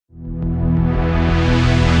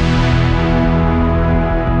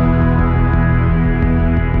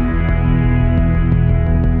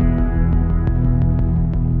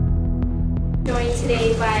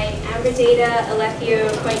Data, Alethio,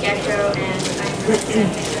 Coingecko, and Coingecko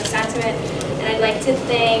and Santiment. And I'd like to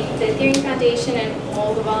thank the Ethereum Foundation and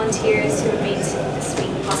all the volunteers who have made this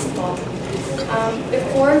week possible.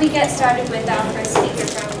 Before we get started with our first speaker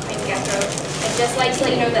from Coingecko, I'd just like to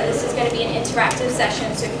let you know that this is going to be an interactive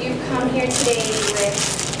session. So if you've come here today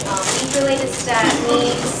with related stat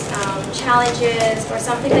needs, challenges, or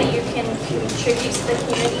something that you can contribute to the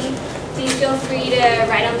community, please feel free to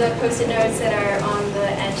write on the post-it notes that are on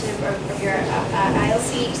the edge of your aisle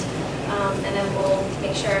seat, and then we'll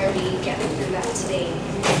make sure we get through that today.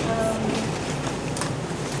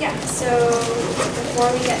 Yeah, so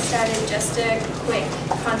before we get started, just a quick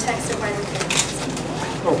context of why we're doing this.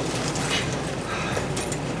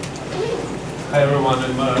 Hi everyone,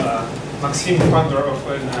 I'm Maxime, founder of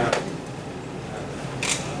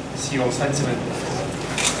CEO of Santiment.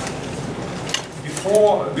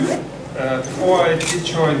 Before I did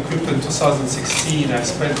join crypto in 2016, I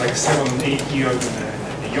spent like 7-8 years in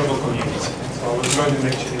the yoga community. So I was learning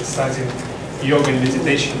actually studying yoga and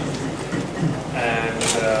meditation. And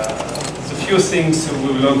there's a few things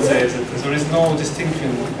we learned there that there is no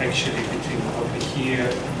distinction actually between what we hear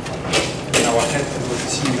in our head and what we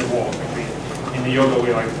see in the world. In the yoga,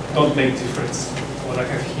 we like don't make difference. What I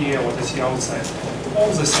have here, what I see outside,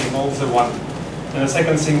 all the same, all the one. And the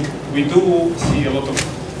second thing, we do see a lot of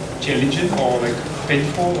challenging or like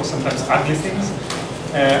painful or sometimes ugly things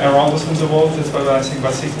around us in the world. That's why I think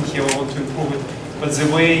by sitting here we want to improve it. But the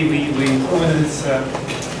way we improve it is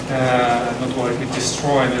not like we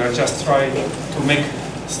destroy, and we just try to make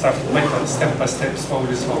stuff better, step by step,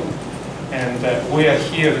 slowly. And we are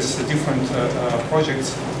here with different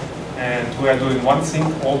projects. And we are doing one thing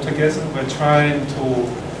all together. We're trying to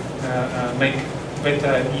make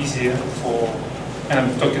better, easier for, and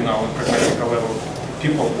I'm talking now on practical level,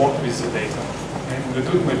 people work with the data. And we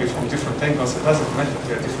do it maybe from different angles. It doesn't matter,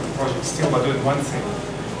 we are different projects. Still, we're doing one thing.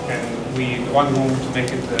 And we want to make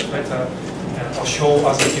it better or show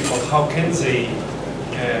other people how can they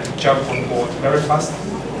jump on board very fast.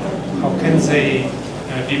 How can they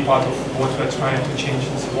be part of what we're trying to change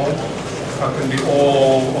in the world. How can we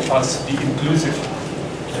all of us be inclusive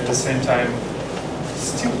at the same time,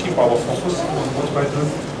 still keep our focus on what we're doing.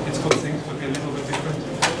 It's good things to be a little bit different.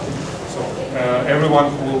 So everyone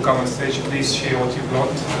who will come on stage, please share what you've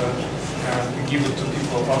learned, give it to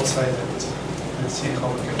people outside, and see how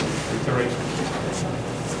we can iterate.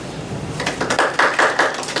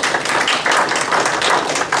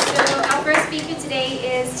 So our first speaker today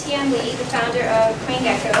is TM Lee, the founder of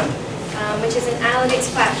Coingecko, which is an analytics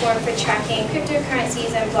platform for tracking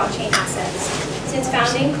cryptocurrencies and blockchain assets. Since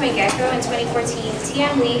founding Coingecko in 2014,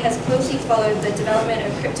 TM Lee has closely followed the development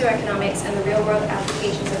of crypto economics and the real-world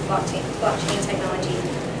applications of blockchain technology.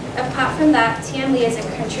 Apart from that, TM Lee is a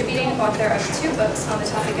contributing author of 2 books on the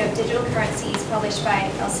topic of digital currencies published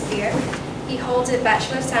by Elsevier. He holds a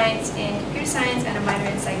Bachelor of Science in Computer Science and a minor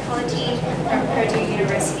in Psychology from Purdue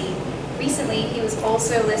University. Recently, he was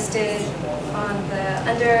also listed on the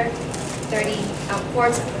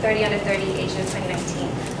Forbes 30 Under 30 Asia 2019.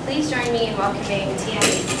 Please join me in welcoming TM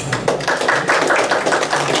Lee.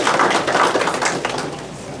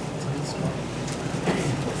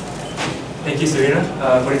 Thank you, Serena,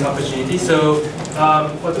 for this opportunity. So,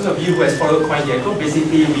 for those of you who have followed Coingecko,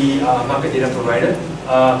 basically we are a market data provider.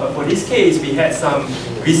 But for this case, we had some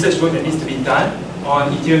research work that needs to be done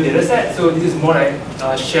on Ethereum dataset. So this is more like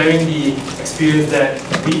sharing the experience that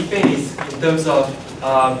we face in terms of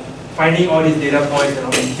finding all these data points on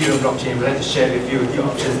the Ethereum blockchain. We'd like to share with you the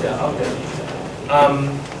options that are out there.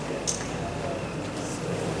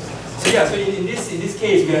 So in this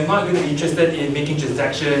case, we are not going to be interested in making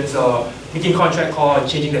transactions or making contract call and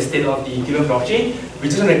changing the state of the Ethereum blockchain. We're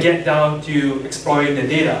just going to get down to exploring the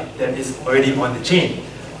data that is already on the chain.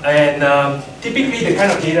 And typically, the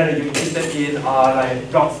kind of data that you're interested in are like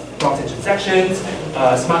blocks and transactions,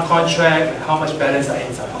 smart contract, how much balance are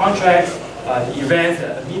inside contracts, the events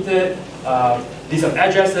that are emitted, list of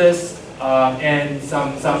addresses, and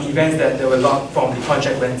some events that were logged from the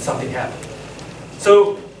contract when something happened.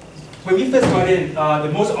 So when we first got in,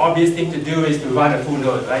 the most obvious thing to do is to run a full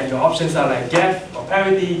node, right? Your options are like geth or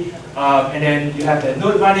parity, and then you have that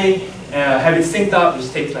node running, have it synced up, which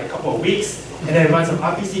takes like a couple of weeks, and then run some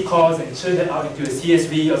RPC calls and turn that out into a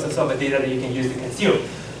CSV or some sort of data that you can use to consume.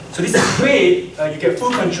 So this is great, you get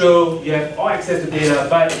full control, you have all access to data,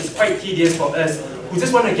 but it's quite tedious for us who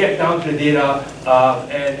just want to get down to the data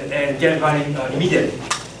and get running immediately.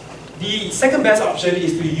 The second best option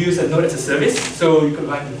is to use a node as a service. So you could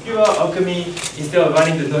run Configure, Alchemy, instead of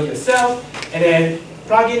running the node yourself, and then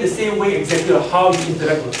plug in the same way exactly how you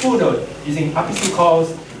interact with full node, using RPC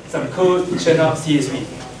calls, some code to churn out CSV.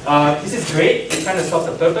 This is great, it kind of solves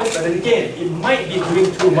the purpose, but then again, it might be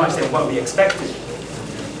doing too much than what we expected.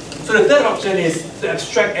 So the third option is to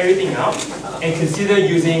abstract everything out and consider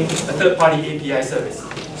using a third-party API service.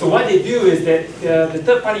 So what they do is that the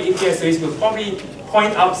third-party API service will probably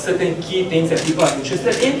point out certain key things that people are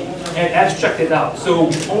interested in and abstract it out. So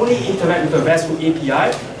we only interact with a RESTful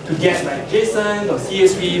API to get like JSON or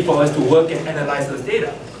CSV for us to work and analyze those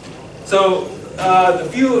data. So a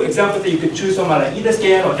few examples that you could choose from are like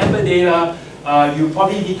Etherscan or Amberdata. You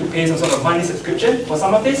probably need to pay some sort of monthly subscription for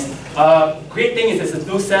some of this. Great thing is there's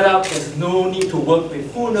no setup, there's no need to work with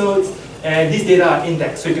full nodes, and these data are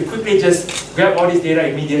indexed. So you can quickly just grab all this data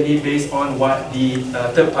immediately based on what the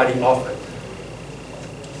third party offered.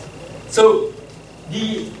 So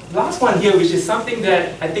the last one here, which is something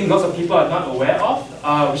that I think lots of people are not aware of,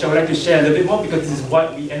 which I would like to share a little bit more because this is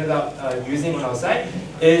what we ended up using on our site,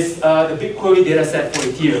 is the BigQuery dataset for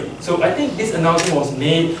Ethereum. So I think this announcement was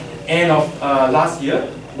made end of last year,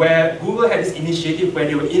 where Google had this initiative where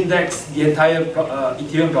they would index the entire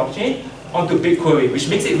Ethereum blockchain onto BigQuery, which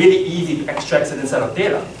makes it really easy to extract certain set of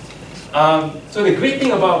data. So the great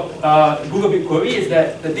thing about Google BigQuery is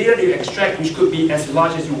that the data that you extract, which could be as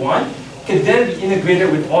large as you want, can then be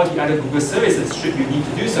integrated with all the other Google services should you need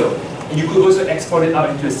to do so. And you could also export it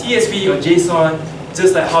out into a CSV or JSON,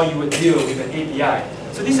 just like how you would deal with an API.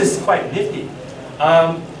 So this is quite nifty.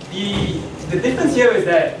 The difference here is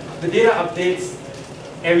that the data updates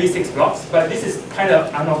every 6 blocks, but this is kind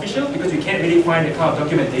of unofficial because you can't really find the kind of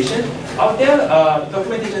documentation out there.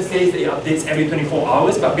 Documentation says that it updates every 24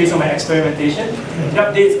 hours, but based on my experimentation, it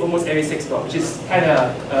updates almost every 6 blocks, which is kind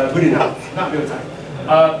of good enough, not real time.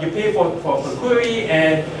 You pay for query,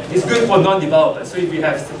 and it's good for non-developers. So if you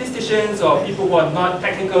have statisticians or people who are not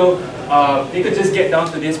technical, they could just get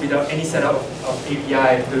down to this without any setup of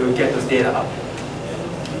API to get those data up.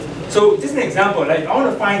 So just an example, like I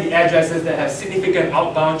want to find the addresses that have significant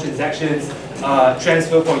outbound transactions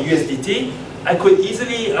transfer for USDT. I could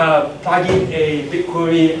easily plug in a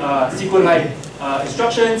BigQuery SQLite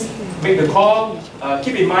instructions, make the call.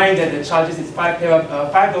 Keep in mind that the charges is $5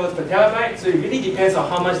 per terabyte, so it really depends on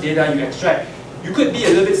how much data you extract. You could be a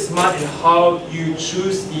little bit smart in how you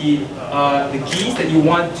choose the keys that you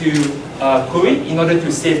want to query in order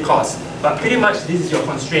to save costs. But pretty much this is your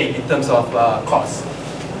constraint in terms of cost.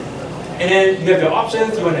 And then you have your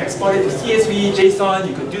options. You want to export it to CSV, JSON,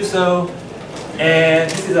 you could do so. And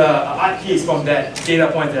this is an art piece from that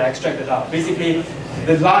data point that I extracted out. Basically,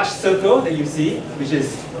 the large circle that you see, which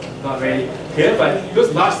is not very clear, but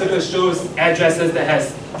those large circles shows addresses that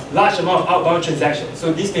has large amount of outbound transactions.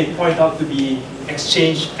 So these may point out to be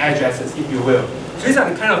exchange addresses, if you will. So these are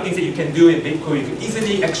the kind of things that you can do in BigQuery. You can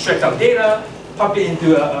easily extract out data, pop it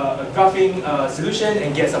into a graphing solution,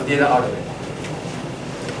 and get some data out of it.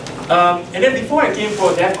 And then before I came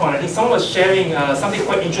for Devcon, I think someone was sharing something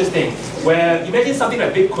quite interesting, where imagine something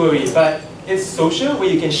like BigQuery, but it's social, where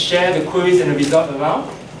you can share the queries and the result around.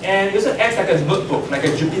 And it also acts like a notebook, like a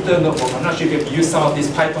Jupyter notebook. I'm not sure if you've used some of this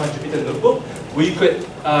Python Jupyter notebook, where you could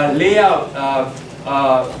lay out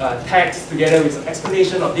text together with some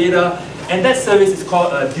explanation of data. And that service is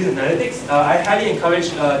called Dune Analytics. I highly encourage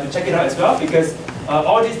to check it out as well, because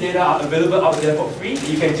all these data are available out there for free.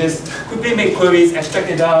 You can just quickly make queries, extract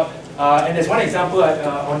it out. And there's one example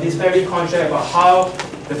on this ferry contract about how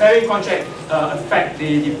the ferry contract affect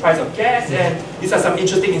the price of gas, and these are some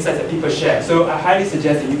interesting insights that people share. So I highly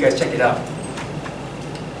suggest that you guys check it out.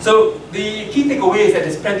 So the key takeaway is that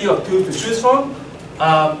there's plenty of tools to choose from,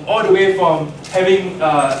 all the way from having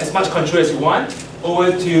as much control as you want,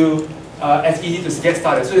 over to as easy to get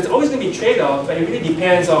started. So there's always going to be trade-offs, but it really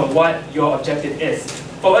depends on what your objective is.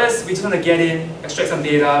 For us, we just want to get in, extract some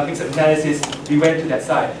data, make some analysis, we went to that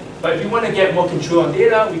side. But if we want to get more control on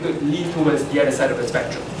data, we could lean towards the other side of the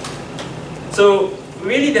spectrum. So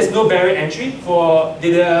really, there's no barrier entry for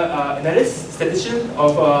data analysts, statisticians,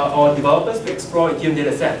 or developers to explore Ethereum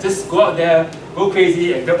data set. Just go out there, go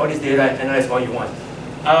crazy, and grab all this data and analyze what you want.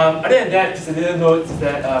 Other than that, just a little note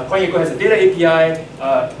that Coingecko has a data API,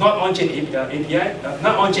 not on-chain API,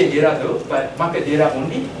 not on-chain data though, but market data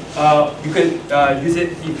only. You could use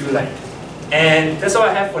it if you like. And that's all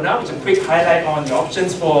I have for now, which is a quick highlight on the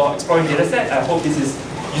options for exploring dataset. I hope this is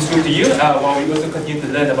useful to you while we also continue to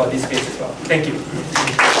learn about this space as well. Thank you.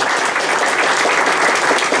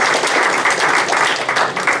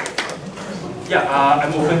 Yeah,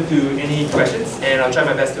 I'm open to any questions, and I'll try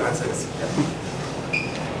my best to answer this. Yeah.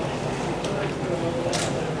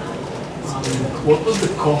 What was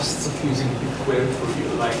the costs of using BigQuery for you?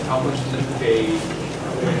 Like, how much did you pay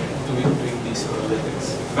doing these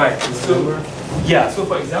analytics? Right. So, yeah. So,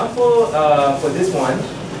 for example, for this one,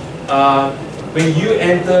 when you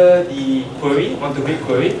enter the query onto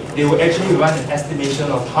BigQuery, they will actually run an estimation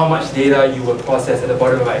of how much data you will process at the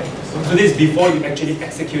bottom right. So this is before you actually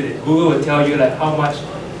execute it. Google will tell you like how much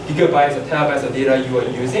gigabytes or terabytes of data you are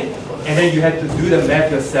using, and then you have to do the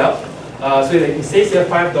math yourself. So like it says here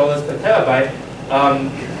 $5 per terabyte.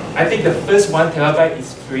 I think the first 1 terabyte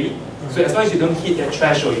is free. So as long as you don't hit that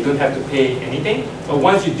threshold, you don't have to pay anything. But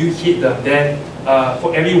once you do hit them, then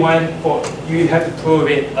for everyone, you have to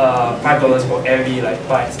prorate $5 for every like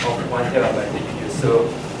bytes of 1 terabyte that you use. So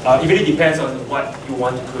it really depends on what you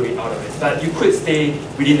want to query out of it. But you could stay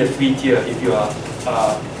within the free tier if you are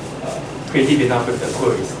creative enough with the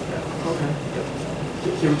queries. Yeah. Okay.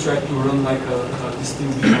 Yep. Can you try to run like a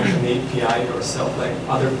distinction of an API yourself, like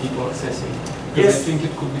other people accessing? Yes. I think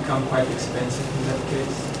it could become quite expensive in that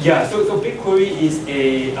case. Yeah, so BigQuery is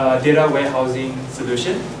a data warehousing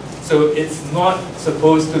solution. So it's not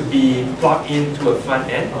supposed to be plugged into a front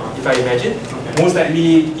end, if I imagine. Okay. Most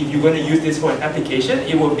likely, if you're going to use this for an application,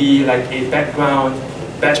 it will be like a background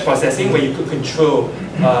batch processing where you could control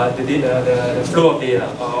the flow of data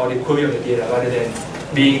or the query of the data rather than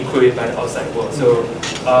being queried by the outside world. So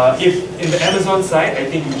if in the Amazon side, I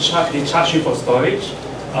think they charge you for storage.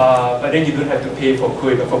 But then you don't have to pay for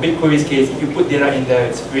query. But for BigQuery's case, if you put data in there,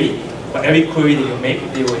 it's free. But every query that you make,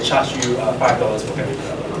 they will charge you $5 for every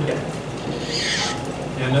data.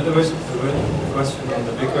 Yeah, another question on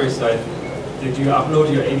the BigQuery side. Did you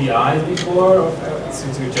upload your API before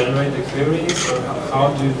to generate the queries? Or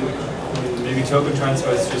how do maybe token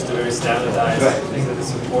transfer is just a very standardized thing that is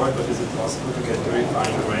support, but is it possible to get very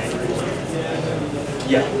fine grained?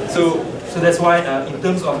 Yeah, so that's why in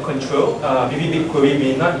terms of control, maybe BigQuery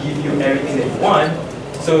may not give you everything that you want.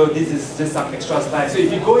 So this is just some extra slides. So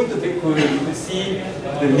if you go into BigQuery, you can see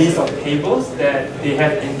the list of tables that they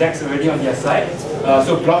have indexed already on their site.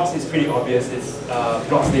 So blocks is pretty obvious. It's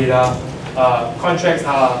blocks data. Contracts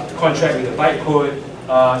are contract with the bytecode.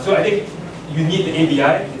 So I think you need the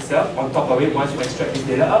ABI itself on top of it once you extract this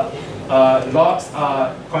data up. Logs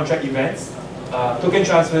are contract events. Token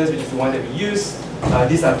transfers, which is the one that we use.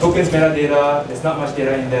 These are tokens metadata. There's not much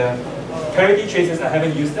data in there. Parity traces, I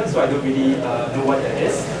haven't used them, so I don't really know what that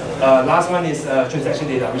is. Last one is transaction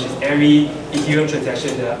data, which is every Ethereum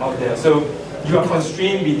transaction out there. So you are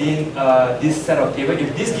constrained within this set of tables.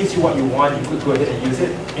 If this gives you what you want, you could go ahead and use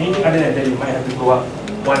it. Anything other than that, you might have to go up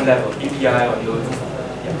one level, API or loads and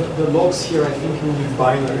stuff. The logs here, I think, will be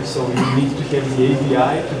binary, so you need to have the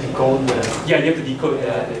API to decode the... Yeah, you have to decode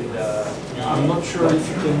I'm not sure if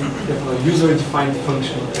you can have a user-defined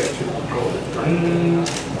function to actually decode it,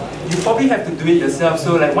 right? You probably have to do it yourself.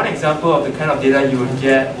 So like one example of the kind of data you would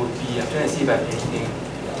get would be, I'm trying to see if I have anything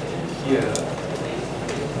here.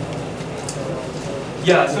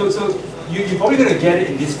 Yeah, so you're probably going to get it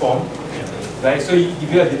in this form. Right? So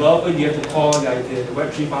if you're a developer, you have to call like the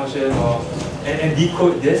Web3 function and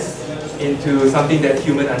decode this into something that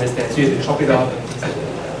human understands. So you have to chop it out and things like that.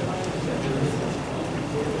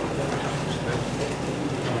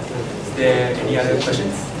 Is there any other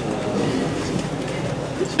questions?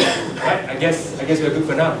 Right, I guess we're good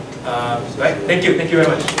for now. Right, thank you very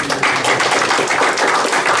much.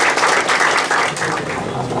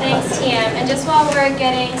 Thanks, TM. And just while we're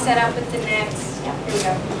getting set up with the next, here we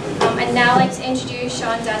go. I'd now like to introduce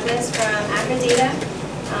Sean Douglas from Amberdata,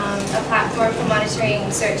 a platform for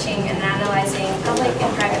monitoring, searching, and analyzing public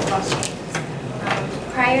and private blockchains.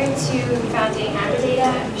 Prior to founding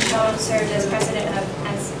Amberdata, Sean served as president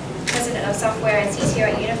of software and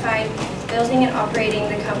CTO at Unified, building and operating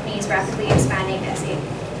the company's rapidly expanding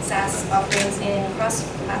SaaS offerings in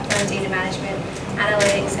cross-platform data management,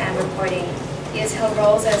 analytics, and reporting. He has held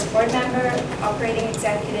roles as board member, operating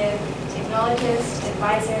executive, technologist,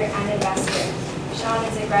 advisor, and investor. Sean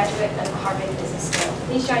is a graduate of Harvard Business School.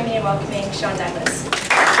 Please join me in welcoming Sean Douglas.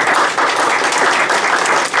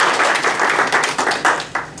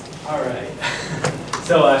 All right.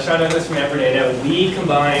 So Sean Douglas from Amberdata. We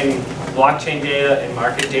combine blockchain data and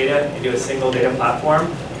market data into a single data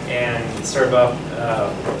platform and serve up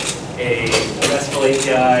a RESTful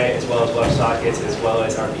API as well as WebSockets as well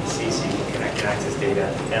as RPC so you can connect and access data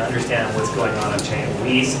and understand what's going on chain.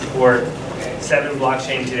 We support 7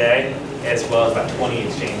 blockchain today as well as about 20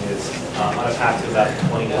 exchanges on a path to about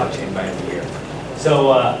 20 blockchain by the end of the year.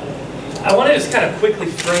 So I want to just kind of quickly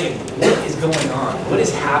frame what is going on, what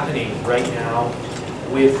is happening right now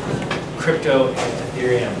with crypto and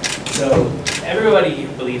Ethereum. So everybody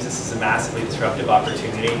believes this is a massively disruptive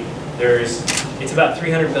opportunity. It's about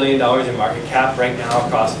 $300 billion in market cap right now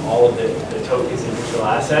across all of the tokens and digital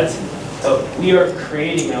assets. But we are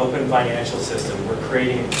creating an open financial system. We're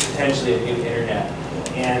creating potentially a new internet.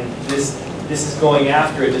 And this this is going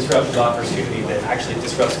after a disruptive opportunity that actually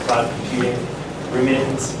disrupts cloud computing,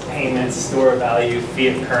 remittance, payments, store of value,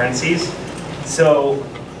 fiat currencies. So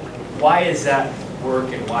why is that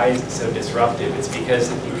work and why is it so disruptive? It's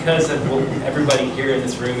because of what everybody here in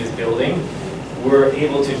this room is building. We're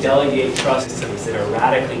able to delegate trust systems that are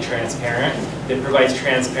radically transparent, that provides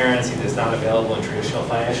transparency that's not available in traditional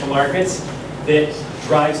financial markets, that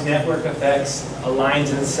drives network effects,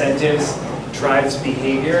 aligns incentives, drives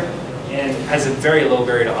behavior, and has a very low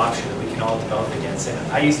barrier to option that we can all develop against.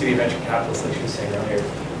 And I used to be a venture capitalist, like you were saying earlier,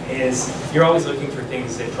 is you're always looking for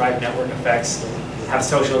things that drive network effects, have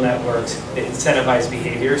social networks, that incentivize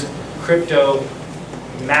behaviors. Crypto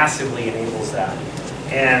massively enables that.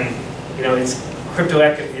 And you know,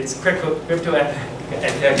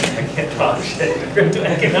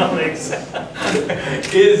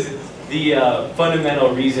 cryptoeconomics is the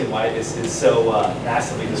fundamental reason why this is so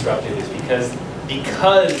massively disruptive, is because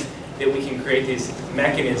that we can create these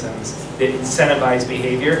mechanisms that incentivize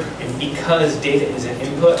behavior, and because data is an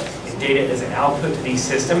input and data is an output to these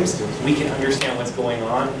systems, we can understand what's going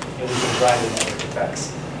on and we can drive the network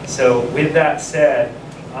effects. So with that said,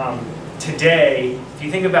 today, if you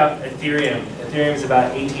think about Ethereum, Ethereum is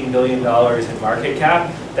about $18 billion in market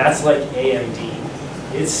cap. That's like AMD.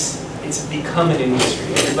 It's become an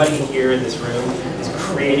industry. Everybody here in this room is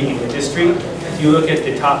creating an industry. If you look at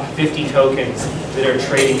the top 50 tokens that are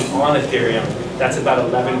trading on Ethereum, that's about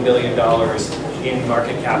 $11 billion in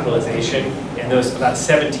market capitalization, and there's about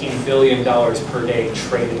 $17 billion per day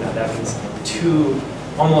traded. Now that means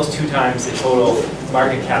almost two times the total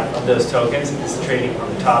market cap of those tokens is trading on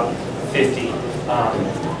the top 50.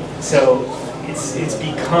 So it's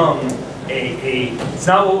become it's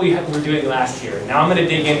not what we were doing last year. Now I'm going to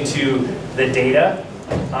dig into the data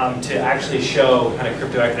to actually show kind of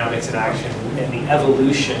crypto economics in action and the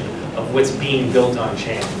evolution of what's being built on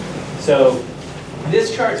chain. So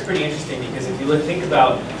this chart is pretty interesting because if you think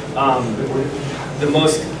about the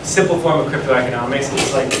most simple form of crypto economics,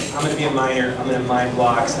 it's like I'm going to be a miner, I'm going to mine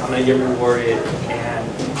blocks, I'm going to get rewarded, and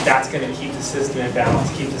that's going to keep the system in balance,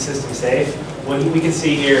 keep the system safe. What we can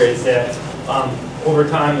see here is that over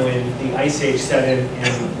time, when the ice age set in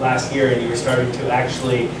last year and you were starting to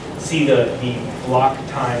actually see the block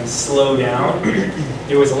time slow down,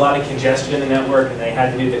 there was a lot of congestion in the network and they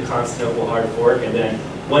had to do the Constantinople hard fork, and then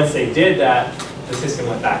once they did that, the system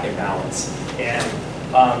went back in balance. And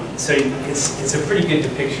so it's a pretty good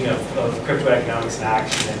depiction of crypto economics in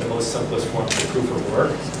action and the most simplest form of proof of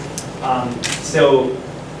work. So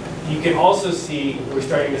you can also see, we're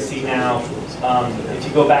starting to see now, if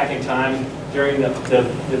you go back in time, during the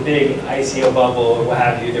big ICO bubble or what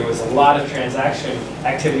have you, there was a lot of transaction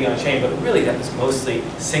activity on chain, but really that was mostly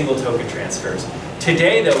single token transfers.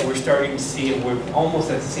 Today though, we're starting to see, and we're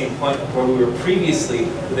almost at the same point where we were previously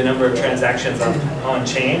with the number of transactions on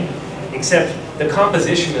chain, except the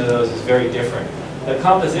composition of those is very different. The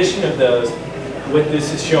composition of those, what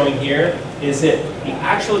this is showing here, is that the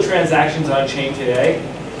actual transactions on chain today,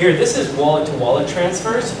 here this is wallet-to-wallet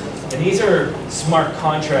transfers, and these are smart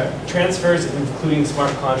contract transfers, including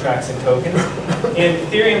smart contracts and tokens. And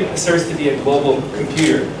Ethereum serves to be a global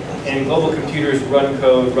computer, and global computers run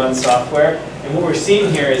code, run software. And what we're seeing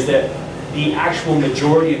here is that the actual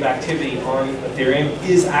majority of activity on Ethereum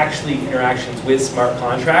is actually interactions with smart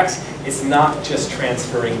contracts. It's not just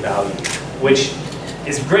transferring value, which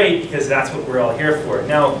is great because that's what we're all here for.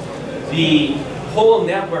 Now, the whole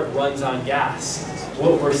network runs on gas.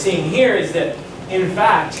 What we're seeing here is that, in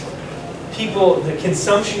fact, the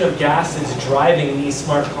consumption of gas that's driving these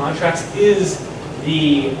smart contracts is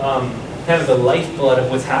the kind of the lifeblood of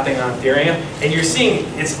what's happening on Ethereum. And you're seeing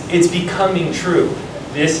it's becoming true.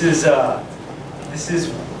 This is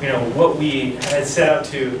what we had set out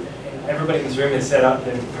to. Everybody in this room has set up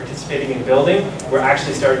and participating in building. We're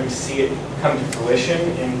actually starting to see it come to fruition,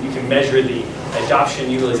 and you can measure the adoption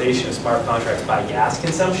and utilization of smart contracts by gas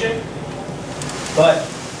consumption. But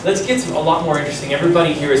let's get a lot more interesting.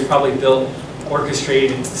 Everybody here has probably built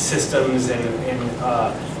orchestrated systems and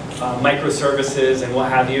microservices and what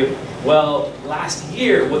have you. Well, last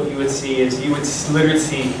year what you would see is you would literally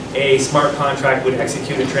see a smart contract would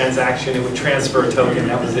execute a transaction, it would transfer a token,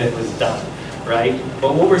 that was it, was done, right?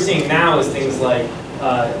 But what we're seeing now is things like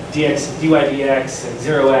DYDX and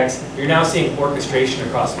 0x. You're now seeing orchestration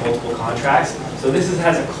across multiple contracts. So this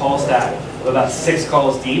has a call stack of about 6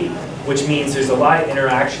 calls deep, which means there's a lot of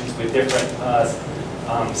interactions with different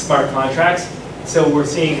smart contracts. So we're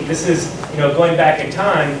seeing, this is, going back in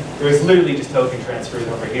time, there was literally just token transfers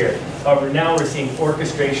over here. However, now we're seeing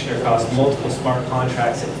orchestration across multiple smart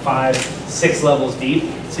contracts at 5, 6 levels deep.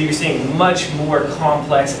 So you're seeing much more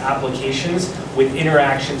complex applications with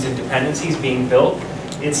interactions and dependencies being built.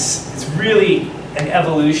 It's really an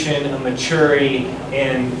evolution, a maturity,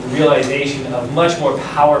 and realization of much more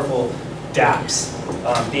powerful dApps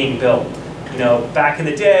being built. You know, back in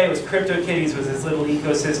the day, it was CryptoKitties was this little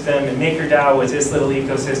ecosystem, and MakerDAO was this little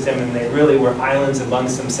ecosystem, and they really were islands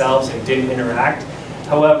amongst themselves and didn't interact.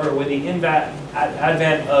 However, with the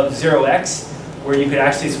advent of 0x, where you could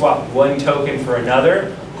actually swap one token for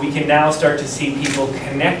another, we can now start to see people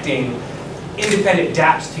connecting independent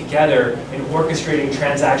dApps together and orchestrating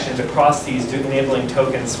transactions across these, enabling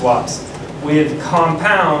token swaps. With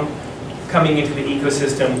Compound coming into the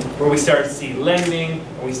ecosystem, where we start to see lending,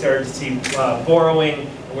 and we start to see borrowing,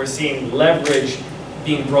 and we're seeing leverage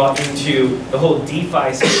being brought into the whole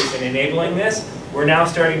DeFi space and enabling this, we're now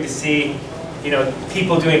starting to see, you know,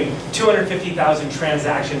 people doing 250,000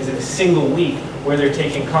 transactions in a single week, where they're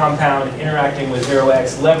taking Compound, interacting with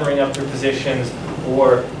 0x, levering up their positions,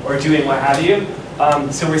 or doing what have you.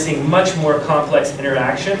 So we're seeing much more complex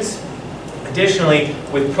interactions. Additionally,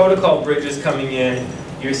 with protocol bridges coming in,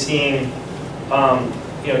 you're seeing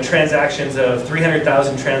you know, transactions of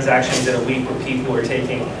 300,000 transactions in a week, where people are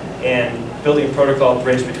taking and building a protocol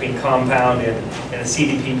bridge between Compound and a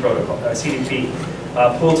CDP protocol, CDP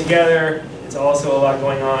pulled together. It's also a lot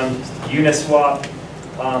going on. Uniswap,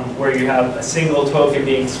 where you have a single token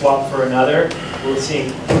being swapped for another. We're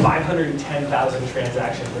seeing 510,000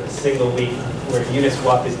 transactions in a single week, where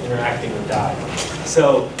Uniswap is interacting with DAI.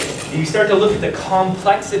 So you start to look at the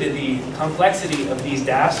complexity of these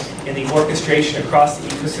dApps and the orchestration across the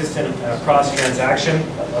ecosystem, across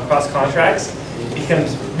across contracts. It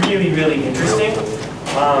becomes really, really interesting.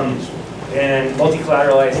 And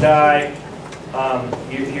multi-collateralized DAI,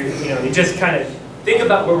 you know, you just kind of think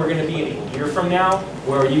about where we're going to be in a year from now,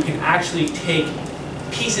 where you can actually take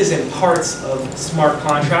pieces and parts of smart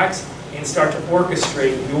contracts and start to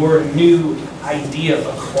orchestrate your new idea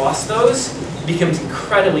across those. It becomes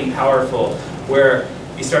incredibly powerful, where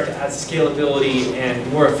you start to add scalability and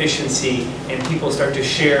more efficiency, and people start to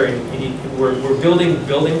share, and we're building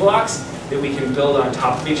building blocks that we can build on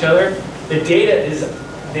top of each other. The data is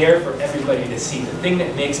there for everybody to see. The thing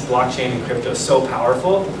that makes blockchain and crypto so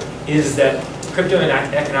powerful is that crypto and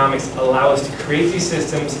economics allow us to create these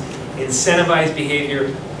systems, incentivize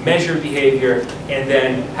behavior, measure behavior, and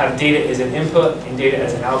then have data as an input and data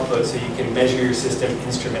as an output, so you can measure your system,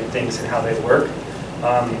 instrument things, and how they work.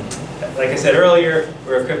 Like I said earlier,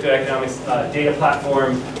 we're a crypto economics data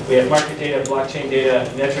platform. We have market data, blockchain data,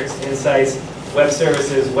 metrics, insights, web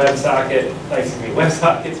services, WebSockets,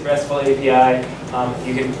 RESTful API.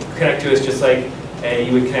 You can connect to us just like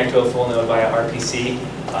you would connect to a full node via RPC.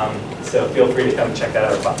 So feel free to come check that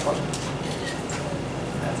out on our platform.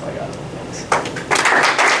 That's all I got. Thanks.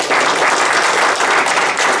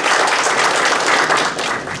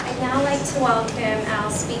 I'd now like to welcome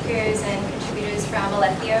our speakers and contributors from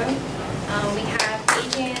Alethio. We have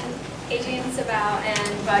Adrian Sabal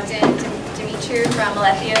and Bogdan Dumitru from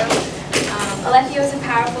Alethio. Alethio is a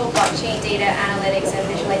powerful blockchain data analytics and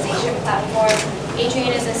visualization platform.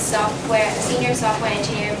 Adrian is a senior software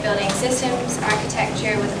engineer building systems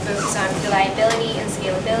architecture with a focus on reliability and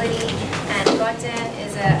scalability. And Bogdan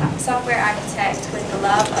is a software architect with the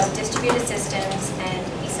love of distributed systems, and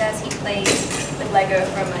he says he plays with Lego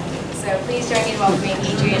for money. So please join me in welcoming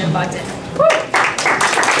Adrian and Bogdan.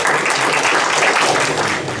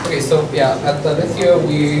 Okay, so yeah, at Alethio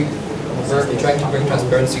we're trying to bring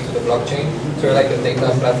transparency to the blockchain. So we're like a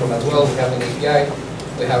data platform as well. We have an API,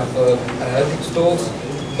 we have analytics tools,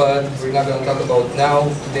 but we're not going to talk about now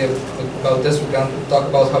today about this. We're going to talk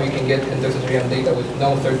about how you can get indexed Ethereum data with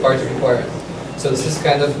no third-party required. So this is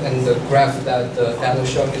kind of in the graph that Anna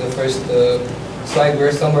showed me the first slide.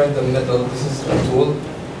 We're somewhere in the middle. This is a tool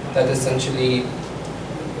that essentially,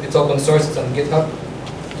 it's open source, it's on GitHub.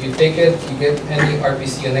 You take it, you get any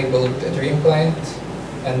RPC-enabled Ethereum client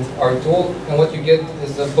and our tool, and what you get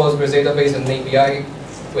is a Postgres database and an API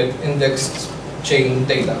with indexed chain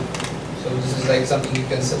data. So this is like something you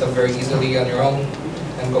can set up very easily on your own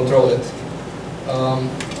and control it.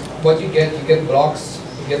 What you get blocks,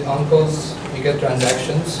 you get uncles, you get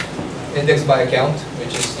transactions, indexed by account,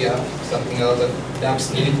 which is something else that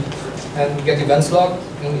dApps need, and you get events log,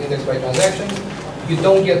 indexed by transactions. You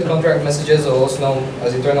don't get contract messages, or also known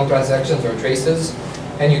as internal transactions or traces,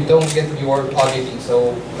 and you don't get reward auditing.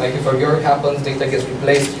 So, like if a reorg happens, data gets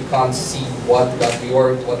replaced, you can't see what got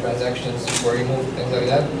reorged, what transactions were removed, things like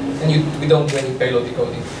that. And we don't do any payload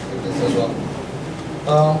decoding with this as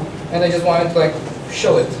well. And I just wanted to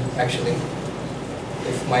show it actually,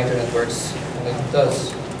 if my internet works, and it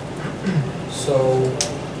does. So,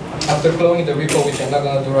 after cloning the repo, which I'm not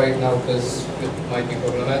gonna do right now because it might be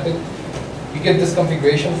problematic. you get this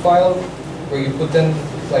configuration file where you put in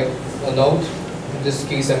like a node. In this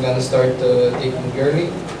case, I'm gonna start taking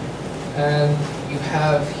yearly, and you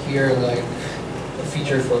have here like a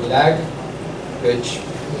feature for lag, which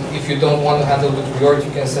if you don't want to handle with reorg,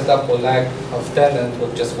 you can set up a lag of 10 and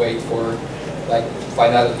we'll just wait for like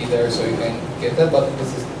finality there so you can get that. But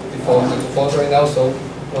this is default right now, so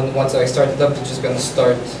once I start it up, it's just gonna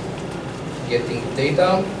start getting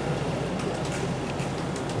data.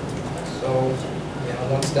 So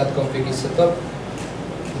yeah, once that config is set up,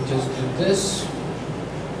 you just do this.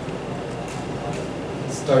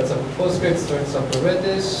 It starts up a Postgres, starts up a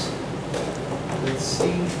Redis. Let's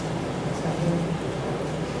see what's happening.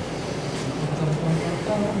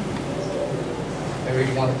 I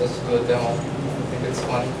really wanted us to do a demo. I think it's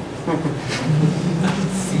fun.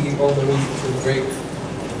 See all the reasons to break.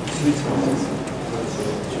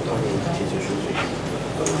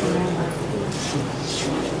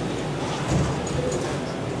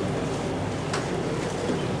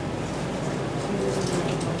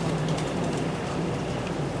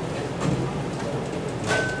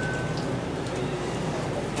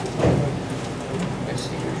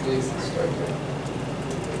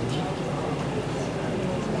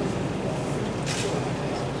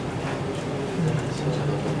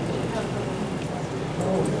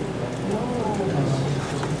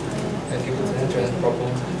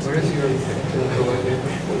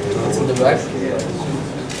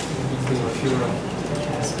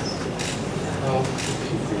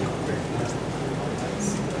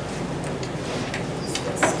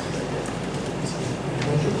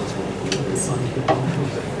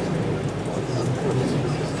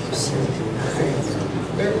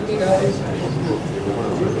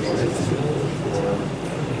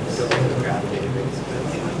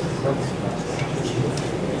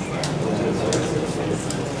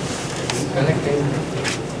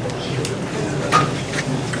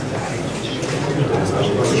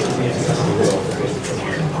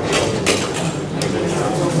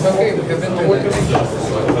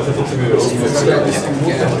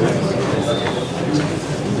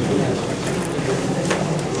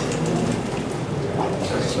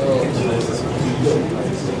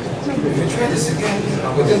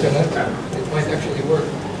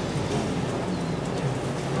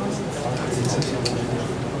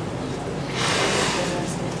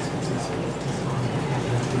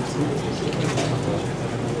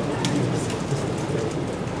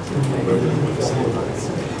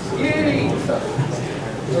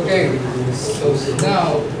 Okay, so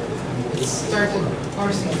now it started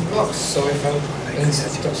parsing blocks. So if I'm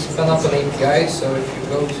spin up an API, so if you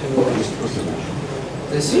go to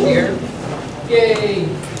this here, yay, you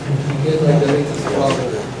get like the latest block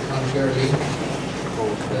on purely.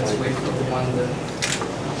 Let's wait for the one that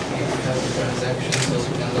has the transaction, so we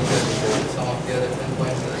can look at some of the other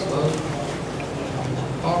endpoints as well.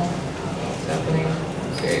 What's happening?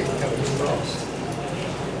 Okay, we have these blocks.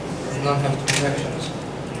 Does not have transactions.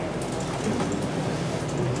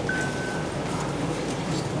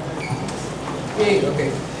 Yay,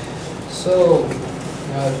 okay. So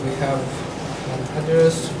now that we have an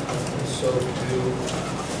address, so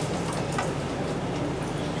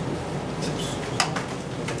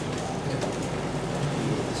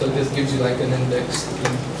so this gives you like an indexed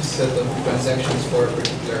set of transactions for a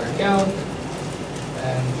particular account,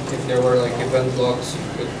 and if there were like event logs, you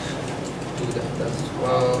could do that as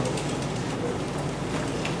well.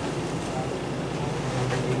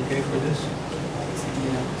 Are you okay for this?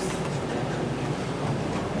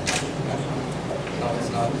 No,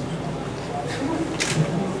 it's not.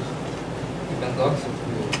 Event logs?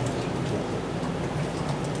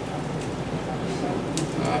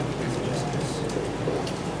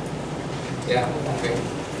 Yeah, okay.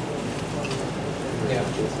 Yeah.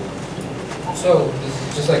 So this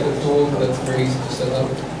is just like a tool that's very easy to set up,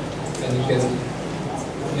 and you can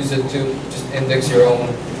use it to just index your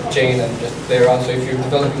own chain and just play around. So if you're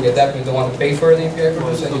developing a DApp and you don't want to pay for the API for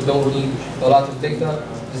this and you don't need a lot of data,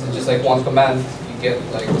 this is just like one command. You get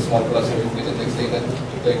like a small cluster with index data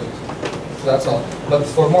to play with. So that's all. But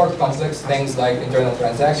for more complex things like internal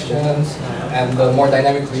transactions and more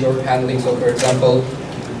dynamic reorg handling, so for example,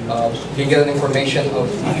 you get an information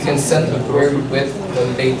of, you can send a query with the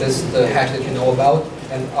latest hash that you know about,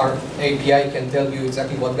 and our API can tell you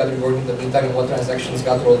exactly what got reorged in the meantime and what transactions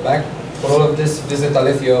got rolled back. For all of this, visit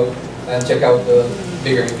Alethio and check out the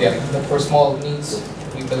bigger API. But for small needs,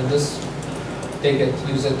 we build this, take it,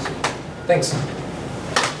 use it. Thanks.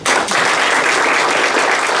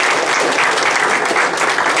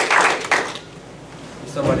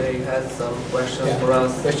 Somebody has some questions for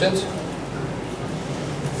us. Questions?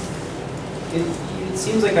 If you it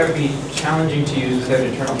seems like that would be challenging to use without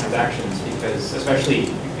internal transactions, because especially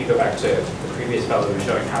if we go back to the previous fellow who was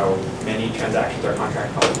showing how many transactions are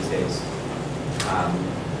contract called these days.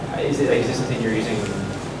 Is this something you're using?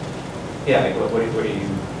 Yeah, like what are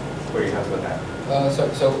your thoughts about that?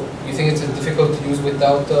 So you think it's difficult to use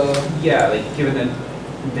without? Yeah, like given that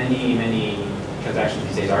many transactions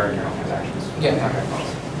these days are internal transactions. Yeah. Contract calls.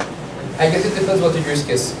 I guess it depends what the use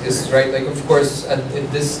case is, right? Like, of course, at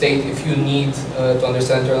this state, if you need to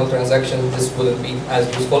understand internal transactions, this wouldn't be as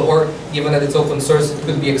useful. Or given that it's open source, it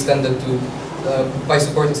could be extended to by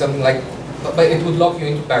supporting something like, but it would lock you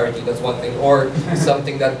into parity. That's one thing, or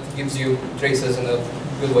something that gives you traces in a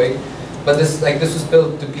good way. But this was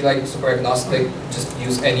built to be like super agnostic. Just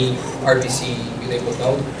use any RPC enabled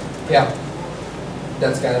node. Yeah,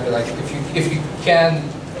 that's kind of like if you can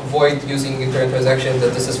avoid using internal transactions,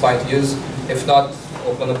 that this is fine to use. If not,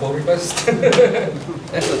 open a pull request.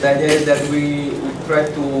 And so the idea is that we try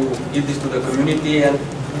to give this to the community and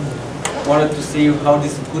wanted to see how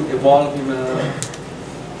this could evolve in a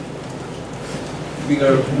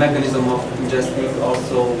bigger mechanism of ingesting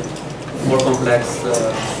also more complex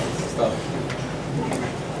stuff.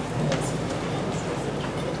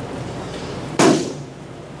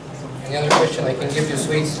 Any other question? I can give you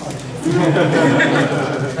sweets.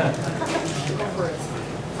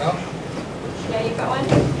 No? Yeah, you got one?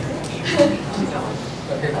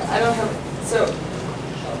 Okay. I don't have, so,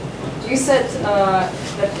 you said that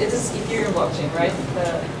it is Ethereum blockchain, right?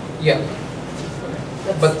 Yeah.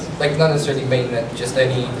 But like not necessarily mainnet, just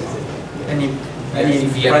any VM.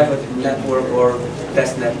 Private network or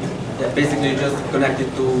testnet. Yeah, basically just connected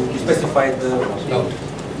to, you specify the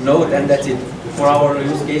node and that's it. For our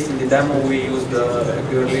use case in the demo, we use the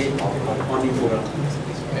BigQuery on Ethereum.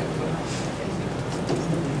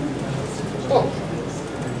 Cool.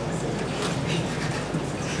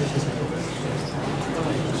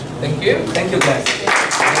 Thank you. Thank you, guys.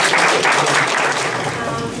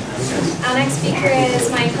 Our next speaker is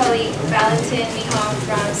my colleague Valentin Mihal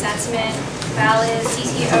from Santiment. Val is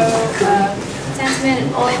CTO of Santiment,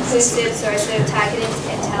 an all-inclusive source of targeted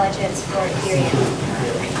intelligence for Ethereum.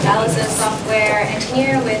 Val is a software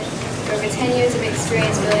engineer with over 10 years of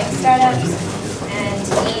experience building startups, and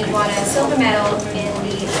he won a silver medal in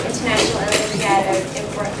the International Olympiad of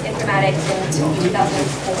Informatics in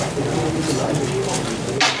 2004.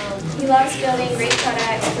 He loves building great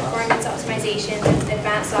products, performance optimization, and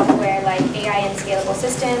advanced software like AI and scalable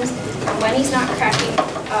systems. And when he's not cracking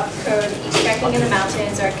up code, he's trekking in the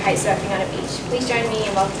mountains or kite surfing on a beach. Please join me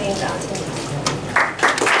in welcoming Valentin.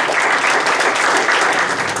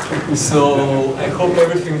 So I hope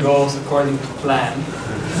everything goes according to plan.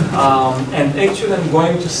 And actually I'm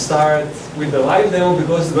going to start with the live demo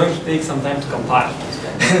because it's going to take some time to compile.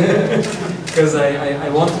 Because I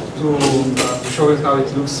wanted to show you how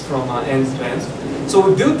it looks from end to end. So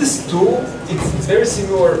we built this tool. It's very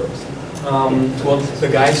similar to what the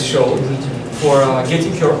guys showed for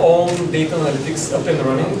getting your own data analytics up and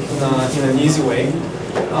running in an easy way.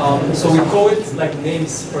 So we call it like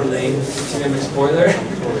names per lane, Ethereum exporter.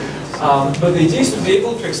 But the idea is to be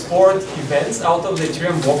able to export events out of the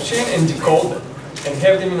Ethereum blockchain and decode them and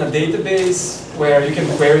have them in a database where you can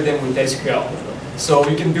query them with SQL. So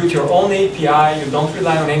you can build your own API, you don't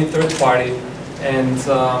rely on any third party, and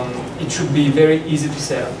it should be very easy to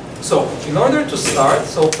set up. So in order to start,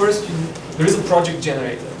 first there is a project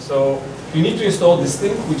generator. So you need to install this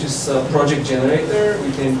thing, which is a project generator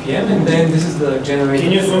with npm, and then this is the generator.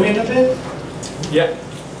 Can you zoom in a bit? Yeah.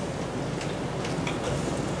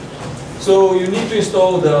 So you need to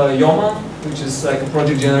install the Yoma, which is like a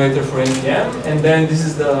project generator for npm, and then this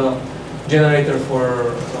is the generator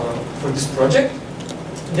for this project.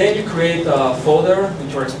 Then you create a folder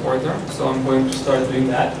with your exporter. So I'm going to start doing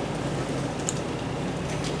that.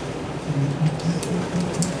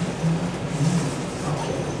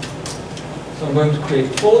 So I'm going to create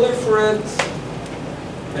a folder for it,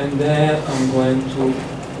 and then I'm going to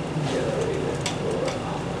generate it.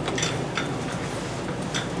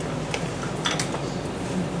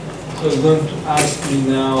 So it's going to ask me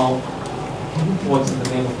now what's the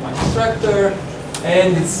name of my extractor,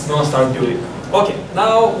 and it's going to start building. Okay,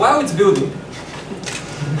 now while it's building,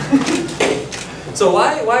 so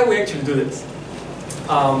why we actually do this?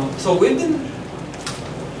 So we've been.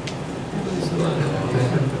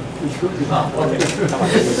 Okay.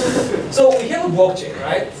 So we have a blockchain,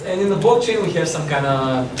 right? And in the blockchain we have some kind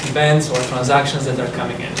of events or transactions that are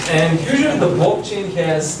coming in. And usually the blockchain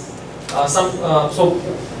has so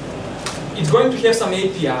it's going to have some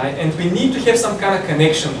API, and we need to have some kind of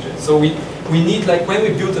connection to it. So we need, like when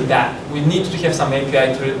we build a DApp, we need to have some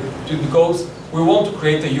API to it, because we want to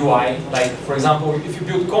create a UI. Like, for example, if you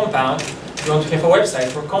build Compound, you want to have a website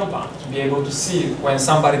for Compound to be able to see when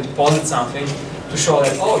somebody deposits something, to show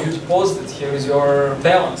that, oh, you deposited, here is your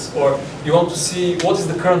balance. Or you want to see what is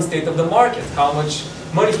the current state of the market, how much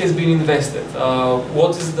money has been invested,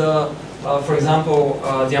 what is the, for example,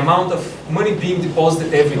 the amount of money being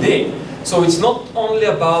deposited every day. So it's not only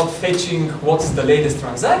about fetching what's the latest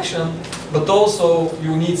transaction, but also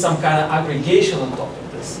you need some kind of aggregation on top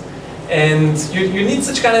of this. And you need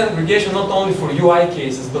such kind of aggregation not only for UI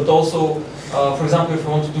cases, but also, for example, if you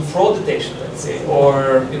want to do fraud detection, let's say,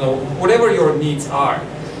 or whatever your needs are.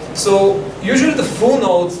 So usually the full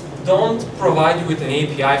nodes don't provide you with an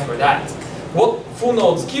API for that. What full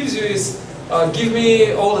nodes gives you is, give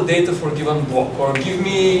me all the data for a given block, or give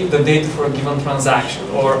me the data for a given transaction,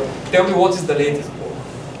 or tell me what is the latest block.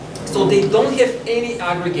 So they don't have any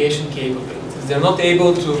aggregation capabilities. They're not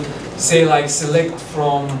able to say, like, select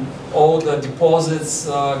from all the deposits,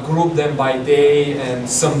 group them by day, and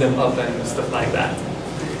sum them up and stuff like that.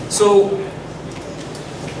 So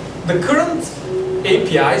the current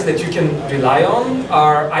APIs that you can rely on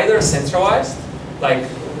are either centralized, like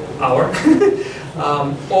our,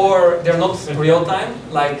 or they're not real-time,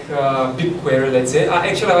 like BigQuery, let's say.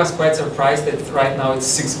 Actually, I was quite surprised that right now it's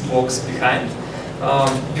 6 blocks behind.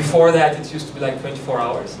 Before that, it used to be like 24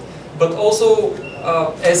 hours. But also,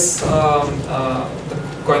 as the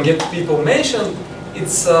Coingecko people mentioned,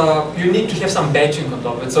 it's you need to have some batching on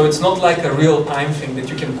top of it. So it's not like a real-time thing that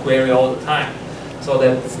you can query all the time. So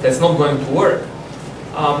that's not going to work.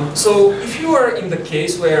 So if you are in the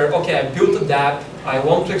case where, okay, I built a dApp, I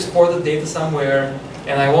want to export the data somewhere,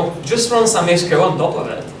 and I want to just run some SQL on top of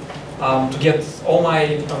it to get all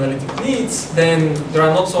my analytic needs, then there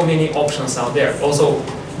are not so many options out there. Also,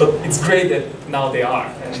 but it's great that now they are,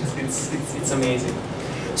 and it's amazing.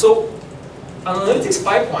 So analytics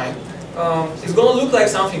pipeline is going to look like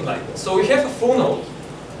something like this. So we have a full node.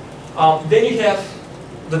 Then you have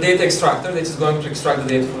the data extractor that is going to extract the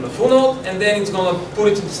data from the full node, and then it's going to put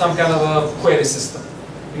it into some kind of a query system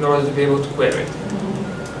in order to be able to query it.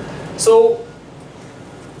 So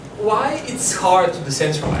why it's hard to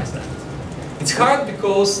decentralize that? It's hard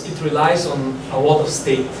because it relies on a lot of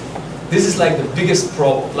state. This is like the biggest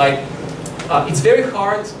problem. Like, it's very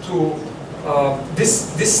hard to,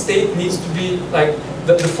 this state needs to be, like,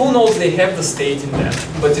 the full nodes, they have the state in them,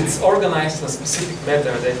 but it's organized in a specific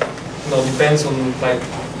manner that depends on like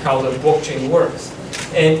how the blockchain works.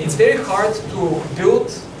 And it's very hard to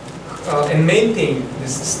build and maintain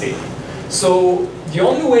this state. So the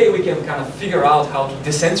only way we can kind of figure out how to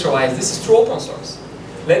decentralize this is through open source.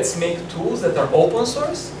 Let's make tools that are open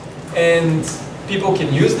source, and people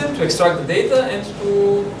can use them to extract the data and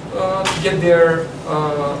to get their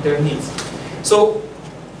needs. So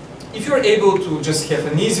if you're able to just have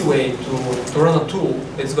an easy way to run a tool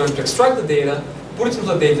that's going to extract the data, put it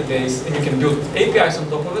into a database, and you can build APIs on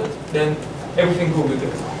top of it, then everything will be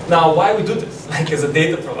good. Now, why we do this, like as a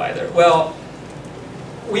data provider? Well,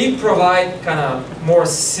 we provide kind of more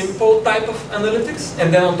simple type of analytics,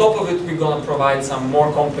 and then on top of it, we're going to provide some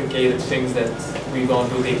more complicated things that we're going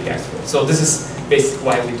to build APIs for. So this is basically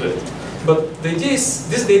why we do it. But the idea is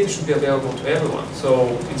this data should be available to everyone,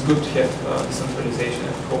 so it's good to have decentralization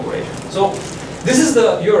and cooperation. So this is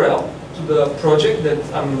the URL to the project that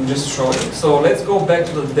I'm just showing. So let's go back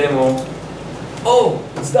to the demo. Oh,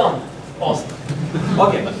 it's done. Awesome.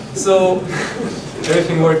 Okay, so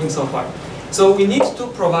everything working so far. So we need to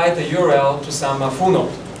provide a URL to some full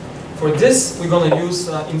node. For this, we're going to use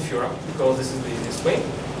Infura, because this is the easiest way.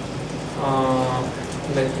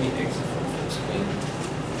 Let me exit from full screen.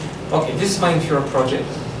 Okay, this is my Infura project.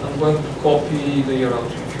 I'm going to copy the URL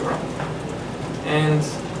to Infura. And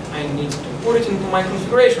I need to put it into my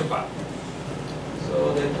configuration file.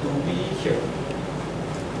 So that will be here.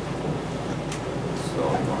 So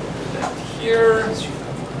I'm going to put that here.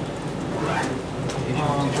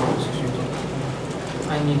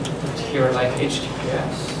 I need to put here like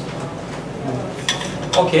HTTPS.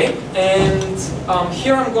 Okay, and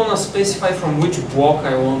here I'm going to specify from which block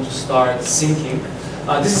I want to start syncing.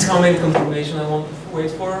 This is how many confirmation I want to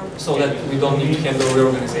wait for, so that we don't need to handle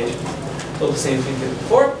reorganization. So the same thing as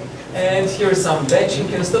before. And here's some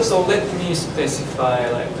batching and stuff, so let me specify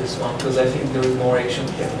like this one, because I think there is more action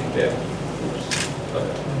happening there.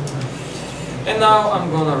 Okay. And now I'm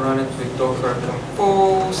going to run it with Docker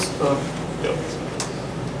compose build.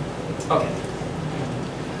 Okay.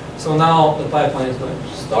 So now the pipeline is going to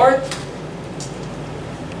start.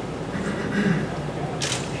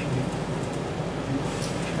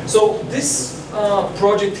 So this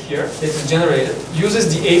project here that is generated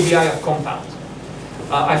uses the ABI of Compound.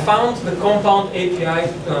 I found the compound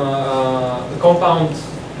API, the compound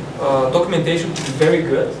documentation to be very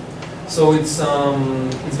good. So it's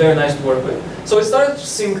very nice to work with. So it started to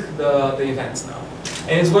sync the events now.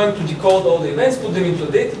 And it's going to decode all the events, put them into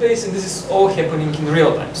a database, and this is all happening in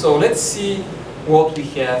real time. So let's see what we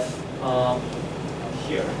have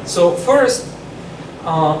here. So first,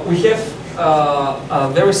 we have a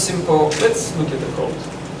very simple, let's look at the code.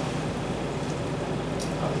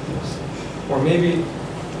 Or maybe,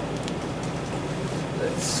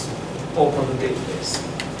 let's open the database.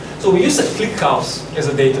 So we use a ClickHouse as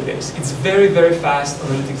a database. It's very, very fast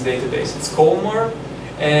analytics database. It's Colmar,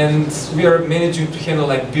 and we are managing to handle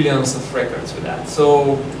like billions of records with that.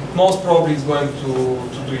 So most probably it's going to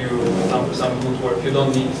do you some good work. You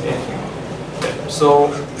don't need anything better.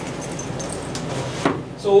 So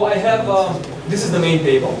I have, this is the main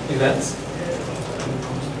table, events.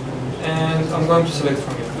 And I'm going to select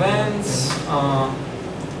from events. I'm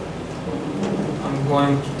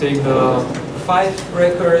going to take the 5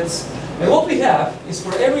 records. And what we have is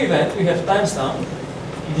for every event, we have timestamp,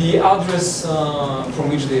 the address from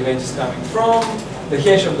which the event is coming from, the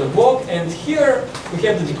hash of the block, and here we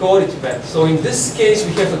have the decoded event. So in this case,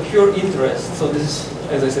 we have a pure interest. So this is,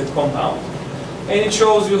 as I said, compound. And it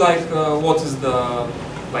shows you like what is the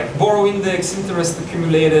borrow index, interest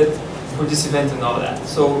accumulated for this event and all that.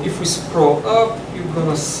 So if we scroll up, you're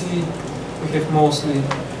gonna see we have mostly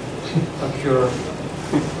a pure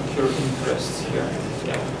interest here.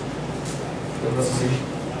 Yeah. Let's see.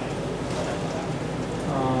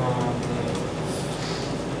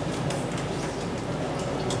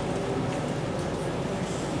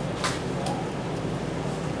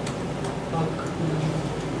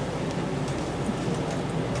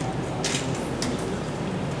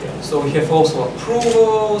 So we have also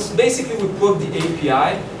approvals. Basically, we plug the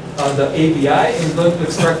API, and it's going to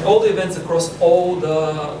extract all the events across all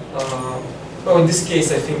the. Well, in this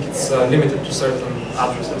case, I think it's limited to certain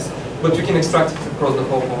addresses, but you can extract it across the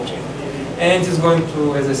whole blockchain. And it's going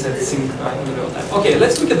to, as I said, sync in real time. Okay,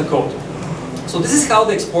 let's look at the code. So this is how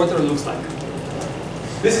the exporter looks like.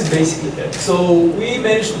 This is basically it. So we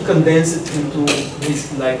managed to condense it into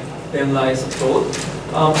basically like 10 lines of code.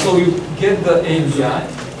 So you get the API.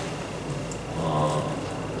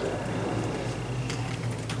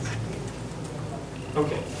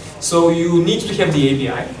 Okay, so you need to have the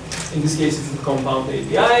API. In this case, it's the compound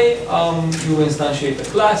API. You instantiate a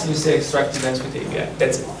class and you say extract events with API.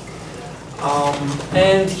 That's it.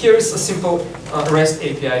 And here's a simple REST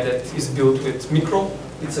API that is built with Micro.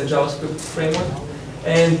 It's a JavaScript framework.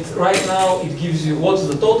 And right now, it gives you what is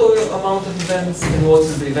the total amount of events and what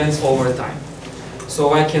is the events over time.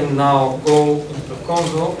 So I can now go into the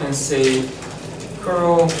console and say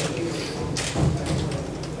curl.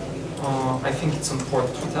 I think it's on port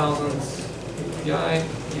 3000 API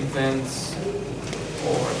events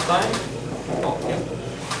over time. Oh, yeah.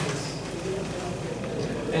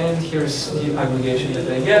 And here's the aggregation that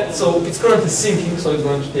I get. So it's currently syncing, so it's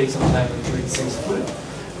going to take some time until it syncs fully.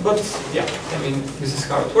 But yeah, I mean, this is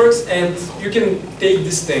how it works. And you can take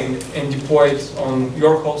this thing and deploy it on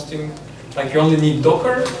your hosting. Like you only need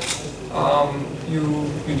Docker. You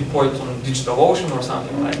deploy it on DigitalOcean or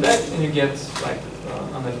something like that, and you get like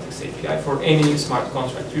analytics API for any smart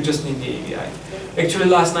contract. You just need the API. Actually,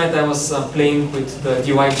 last night I was playing with the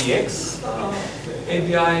DYDX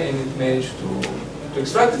API, and it managed to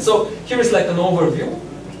extract it. So here is like an overview.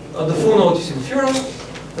 The full node is in Ethereum.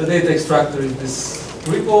 The data extractor is this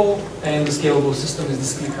repo, and the scalable system is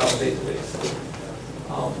this ClickHouse database.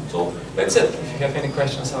 So that's it. If you have any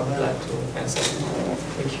questions, I'll be glad to answer.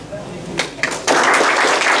 Thank you.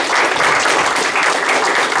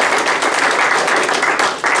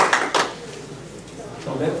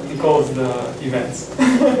 So that decodes the events.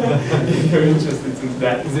 If you're interested in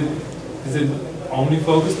that. Is it only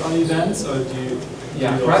focused on events, or do you?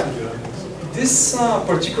 Yeah, right. This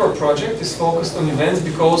particular project is focused on events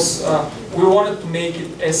because we wanted to make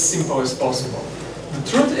it as simple as possible. The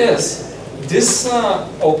truth is, this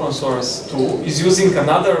open source tool is using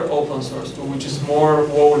another open source tool which is more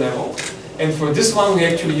low level, and for this one we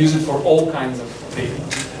actually use it for all kinds of data.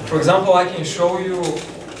 For example, I can show you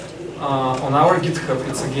on our GitHub,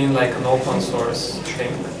 it's again like an open source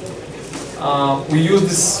thing. We use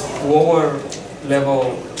this lower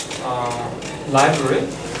level library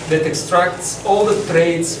that extracts all the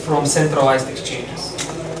trades from centralized exchanges.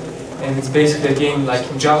 And it's basically again like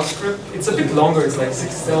in JavaScript. It's a bit longer, it's like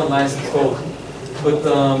 6-7 lines of code. But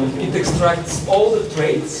it extracts all the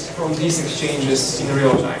trades from these exchanges in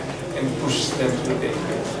real time and pushes them to the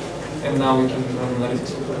database. And now we can run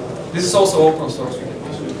analytics. This is also open source. We can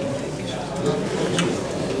use it.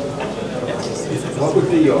 Yeah. What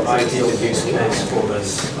would be your ideal use case for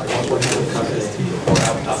this? Like, what kind of company or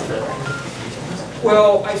outfit?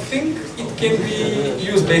 Well, I think it can be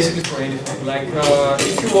used basically for anything. Like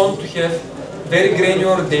if you want to have very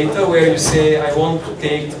granular data where you say, I want to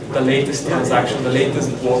take the latest transaction, the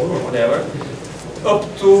latest block or whatever, up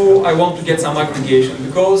to I want to get some aggregation.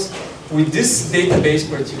 Because with this database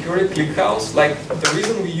particularly, ClickHouse, like the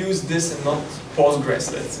reason we use this and not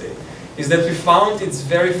Postgres, let's say, is that we found it's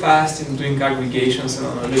very fast in doing aggregations and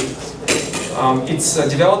analytics. It's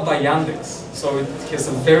developed by Yandex. So it has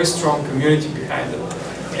a very strong community behind it.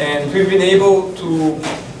 And we've been able to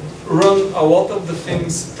run a lot of the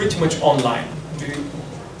things pretty much online,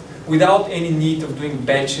 without any need of doing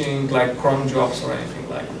batching like cron jobs or anything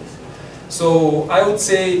like this. So I would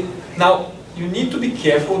say, now you need to be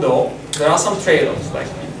careful though. There are some trade-offs. Like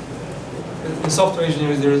in software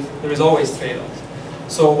engineering, there is always trade-offs.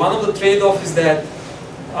 So one of the trade-offs is that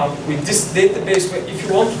with this database, if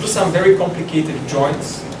you want to do some very complicated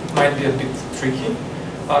joins, might be a bit tricky,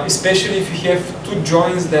 especially if you have two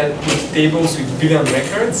joins that with tables with billion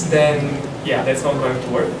records, then yeah, that's not going to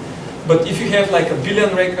work. But if you have like a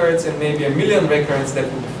billion records and maybe a million records,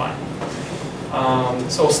 that will be fine.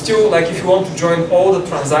 So still, like if you want to join all the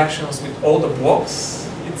transactions with all the blocks,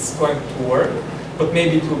 it's going to work, but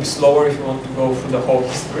maybe it will be slower if you want to go through the whole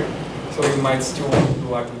history. So you might still want to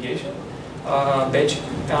do aggregation, batching.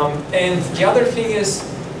 And the other thing is,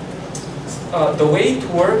 the way it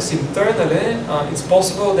works internally, it's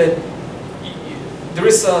possible that there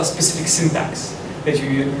is a specific syntax that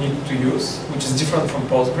you need to use, which is different from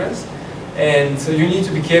Postgres. And so you need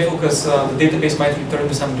to be careful because the database might return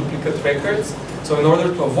to some duplicate records. So in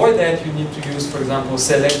order to avoid that, you need to use, for example,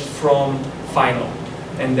 select from final,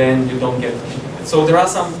 and then you don't get it. So there are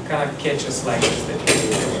some kind of catches like this that you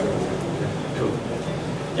need to do. Cool.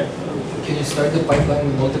 Yeah. Can you start the pipeline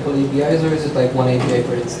with multiple APIs, or is it like one API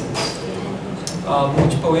per instance?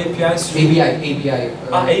 Multiple APIs? ABI.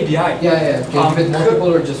 ABI. Yeah. Can you give it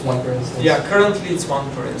multiple or just one per instance? Yeah, currently it's one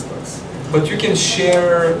per instance. But you can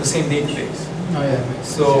share the same database. Oh yeah.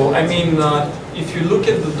 So, I mean, if you look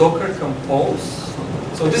at the Docker Compose,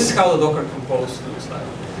 so this is how the Docker Compose looks like.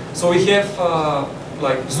 So we have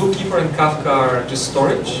like Zookeeper and Kafka are just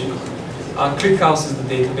storage. ClickHouse is the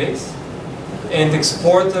database. And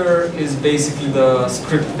exporter is basically the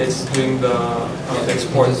script that's doing the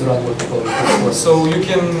export. So you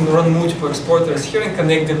can run multiple exporters here and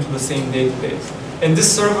connect them to the same database. And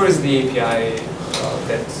this server is the API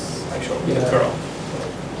that I showed you, the curl.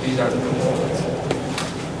 These are the components.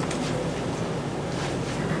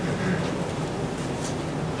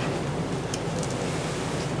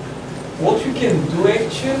 What you can do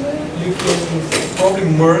actually, you can probably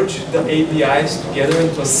merge the APIs together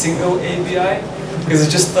into a single API, because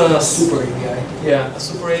it's just a super API. Yeah, a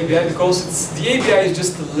super API, because the API is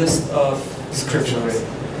just a list of descriptions,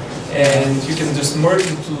 and you can just merge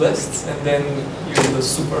into lists and then use the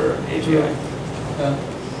super API. Yeah.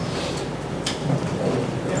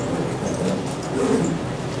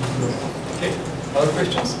 Okay, other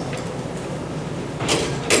questions?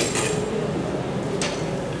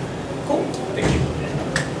 Cool, thank you.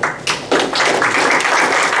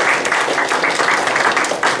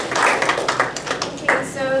 Okay,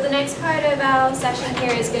 so the next part of our session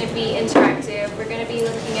here is going to be interactive. We're going to be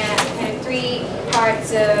looking at kind of 3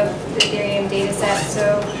 parts of the Ethereum dataset.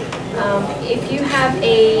 So if you have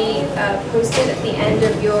a post-it at the end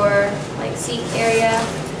of your seek area,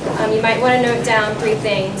 you might want to note down 3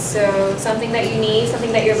 things. So something that you need,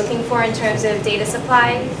 something that you're looking for in terms of data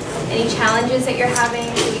supply, any challenges that you're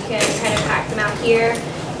having, so you can kind of pack them out here,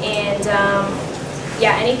 and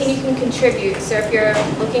yeah, anything you can contribute. So if you're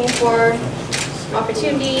looking for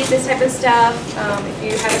opportunities, this type of stuff, if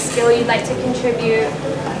you have a skill you'd like to contribute,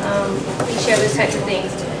 please share those types of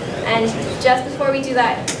things. And just before we do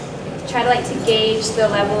that, try to gauge the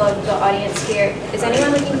level of the audience here. Is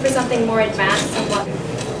anyone looking for something more advanced than what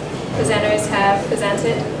presenters have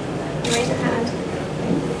presented? Raise your hand.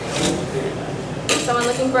 Someone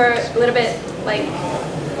looking for a little bit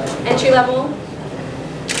entry level?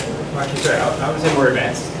 Actually, sorry, I would say more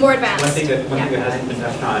advanced. More advanced. One thing that hasn't been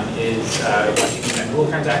touched on is watching mempool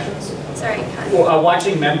transactions. Sorry, well,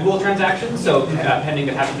 watching mempool transactions, so pending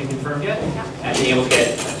but haven't been confirmed yet, and being able to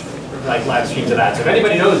get live streams of that. So if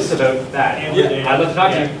anybody knows about that, I'd love to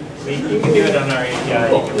talk to you. You can do it on our API.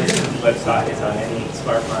 Cool. You can listen to web sockets on any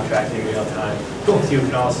smart contract in real time. Cool. So you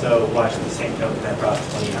can also watch the same token that brought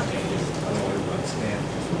 20 pages on the order books.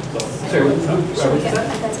 Sorry, what is that?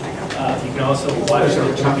 You can also watch the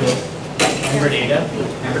company Amberdata.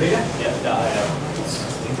 Amberdata? Yeah.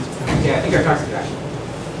 Yeah, I think our talk's actually.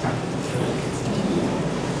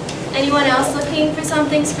 Anyone else looking for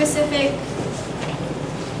something specific?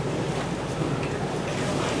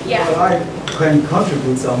 Yeah. Well, I can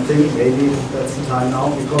contribute something, maybe that's the time now,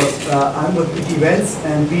 because I'm with events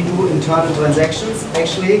and we do internal transactions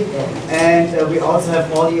actually, and we also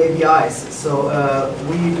have all the APIs. So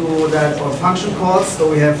we do that on function calls, so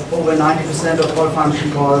we have over 90% of all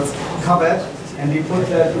function calls covered, and we put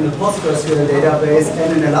that in a PostgreSQL database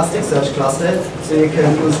and an Elasticsearch cluster, so you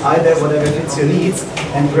can use either whatever fits your needs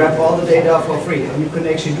and grab all the data for free. And you can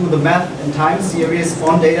actually do the math and time series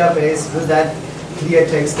on database with that clear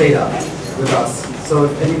text data with us. So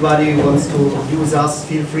if anybody wants to use us,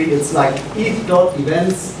 feel free. It's like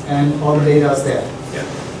eth.events and all the data is there. Yeah.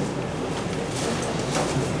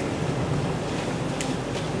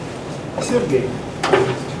 Sergey.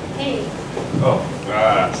 Hey. Oh,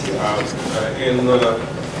 in the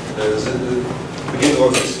beginning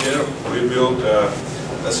of this year, we built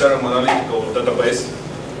a Serena analytical database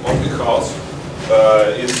on GitHub.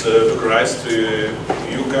 It's Dockerized.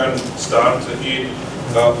 You can start it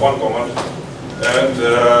one command, and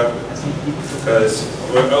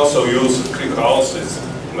we also use ClickHouse. It's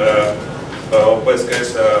best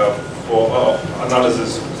case for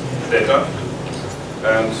analysis data,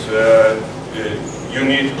 and you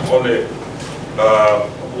need only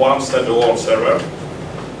one standalone server,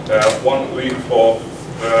 1 week for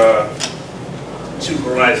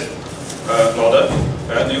synchronized node,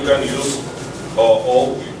 and you can use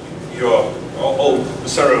all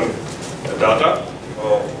Serena data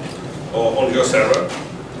on your server,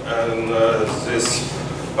 and this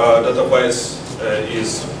database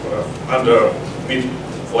is under MIT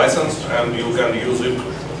license, and you can use it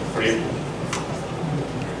free.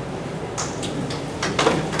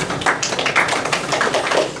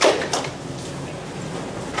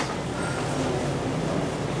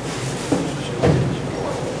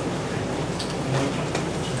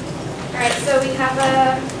 So we have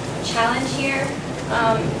a challenge here.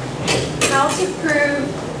 How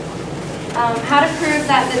to prove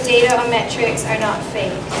that the data on metrics are not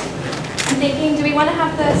fake. I'm thinking, do we want to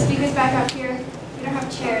have the speakers back up here? We don't have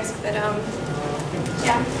chairs, but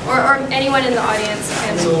yeah. Or anyone in the audience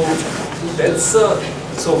can. So that's so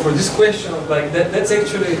for this question, like that's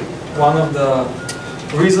actually one of the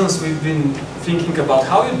reasons we've been thinking about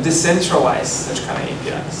how you decentralize such kind of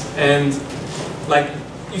APIs. And like,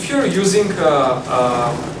 if you're using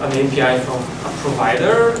an API from a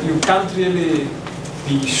provider, you can't really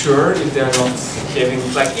be sure if they're not having,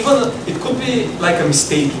 like, even it could be like a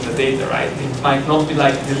mistake in the data, right? It might not be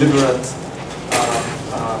like deliberate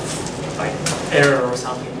like error or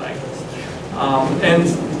something like that. And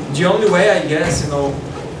the only way, I guess, is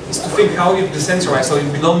to think how you decentralize, so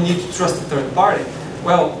you don't need to trust a third party.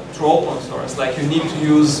 Well, through open source, like you need to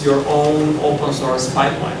use your own open source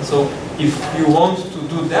pipeline. So if you want to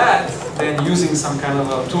do that, then using some kind of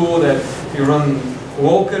a tool that you run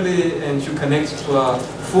locally and you connect to a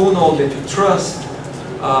full node that you trust,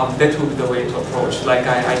 that would be the way to approach. Like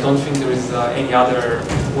I don't think there is any other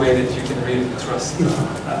way that you can really trust. I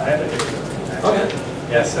have a different opinion. Okay.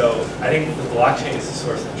 Yeah, so I think the blockchain is the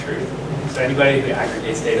source of truth. So anybody who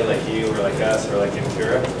aggregates data like you or like us or like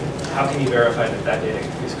Impura, how can you verify that that data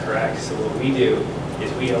is correct? So what we do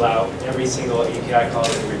is we allow every single API call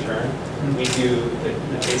in return. We do the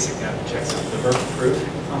basic checks on the verbal proof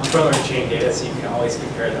from our chain data, so you can always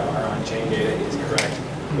compare that our on-chain data is correct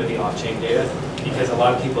with the off-chain data. Because a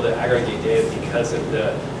lot of people that aggregate data because of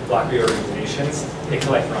the block reorganizations, they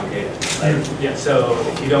collect wrong data. Right? So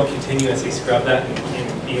if you don't continuously scrub that and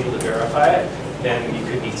be able to verify it, then you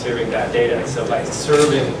could be serving that data. So by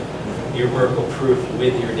serving your verbal proof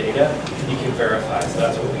with your data, you can verify. So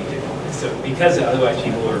that's what we do. So because otherwise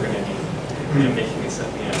people are going to be making this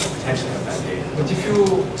up, potentially have that data. But if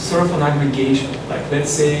you serve an aggregation, like let's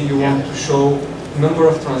say you want to show number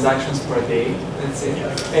of transactions per day, let's say,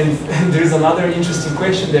 and there's another interesting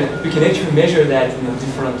question that we can actually measure that in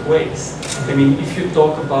different ways. I mean, if you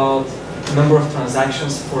talk about number of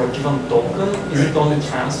transactions for a given token, is it only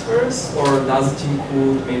transfers, or does it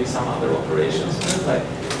include maybe some other operations? Like,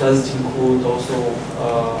 does it include also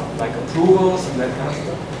like approvals and that kind of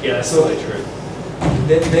stuff? Yeah, that's totally true.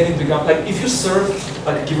 Then it becomes like if you serve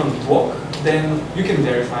like a given block, then you can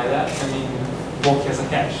verify that. I mean, block has a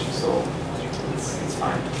hash, so it's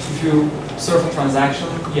fine. If you serve a transaction,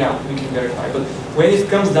 yeah, we can verify. But when it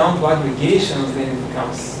comes down to aggregations, then it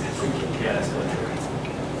becomes tricky. Yeah, that's totally true.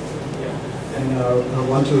 And I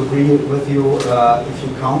want to agree with you, if you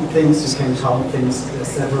count things, you can count things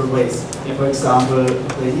several ways. For example,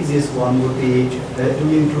 the easiest one would be, do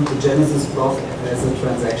you include the Genesis block as a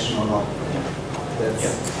transaction or not? That's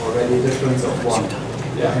already a difference of one.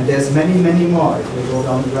 Yeah. And there's many, many more. If we go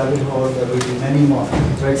down the rabbit hole, there will be many more.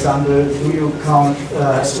 For example, do you count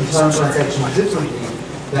internal transactions differently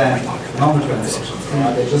than normal transactions?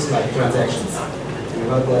 Are they just like transactions? You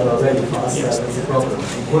heard that already. For us, that is a problem.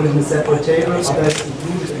 You put in a separate table, others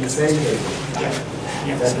included in the same table.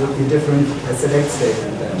 That would be different select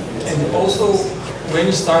statement then. And also, when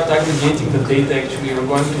you start aggregating the data, actually, you're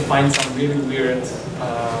going to find some really weird things.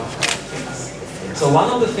 So one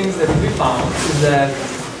of the things that we found is that,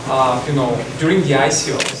 you know, during the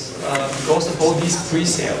ICOs, because of all these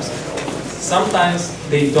pre-sales, sometimes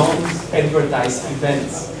they don't advertise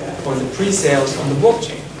events or the pre-sales on the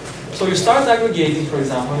blockchain. So you start aggregating, for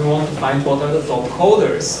example, you want to find what are the top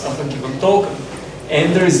holders of a given token,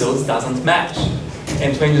 and the results doesn't match.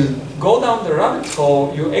 And when you go down the rabbit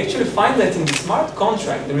hole, you actually find that in the smart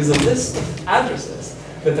contract there is a list of addresses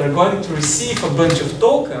that are going to receive a bunch of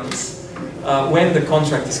tokens when the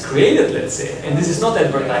contract is created, let's say. And this is not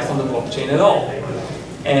advertised on the blockchain at all.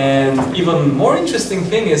 And even more interesting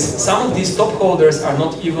thing is some of these top holders are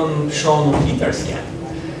not even shown on Etherscan.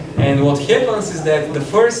 And what happens is that the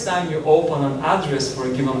first time you open an address for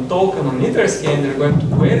a given token on Etherscan, they're going to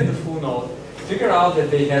query the full node, figure out that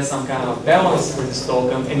they have some kind of balance for this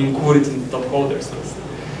token, and include it in the top holders list.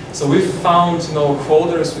 So we've found, you know,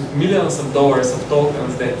 holders with millions of dollars of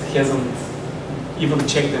tokens that hasn't even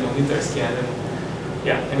checked them on Etherscan. And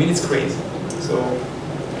yeah, I mean, it's crazy. So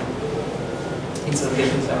it's a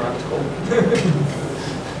definitely a rabbit hole.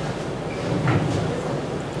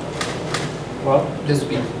 Well, just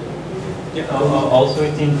speak. Yeah, also,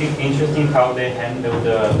 it's interesting how they handle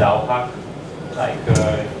the DAO hack. Like,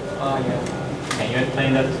 can you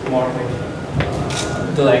explain that more?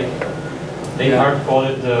 Like, they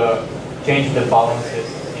hard-coded change the balances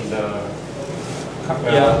in the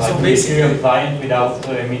like so the basically Ethereum client without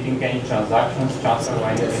emitting any transactions, transfer or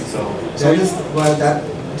anything. Well, that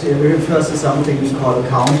refers to something we call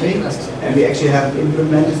accounting, and we actually haven't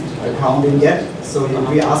implemented accounting yet. So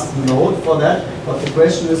we asked the node for that, but the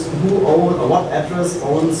question is who owns, or what address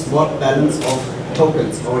owns what balance of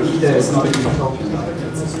tokens, or either it's not even a token,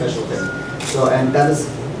 it's a special thing. So, and that is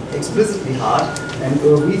explicitly hard, and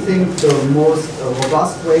we think the most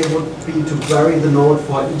robust way would be to query the node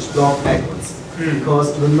for each block backwards.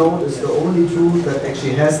 Because the node is the only truth that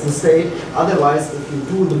actually has the state. Otherwise, if you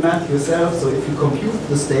do the math yourself, so if you compute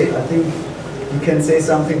the state, I think you can say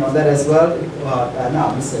something on that as well.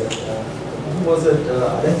 No, we said, who was it?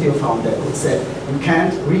 Alethio found that. It said you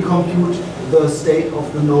can't recompute the state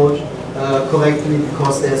of the node correctly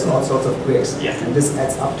because there's all sorts of quirks. And this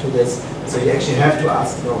adds up to this. So you actually have to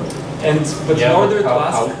ask the node. But in order to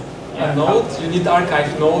ask a node, you need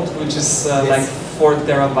archive node, which is like 4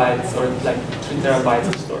 terabytes or like 3 terabytes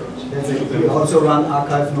of storage. We also run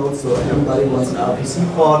archive nodes, so everybody wants an RPC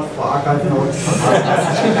port for archive nodes.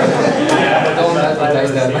 Don't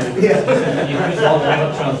advertise that. If you don't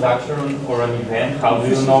have a transaction or an event, how do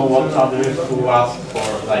you know what address to ask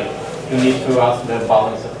for? Like, you need to ask the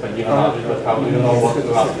balance of a given address, but how do you know what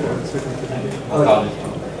to ask for?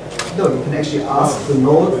 No, you can actually ask the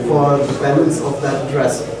node for the balance of that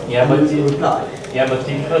address. Yeah, but reply. Yeah, but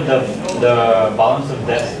if the balance of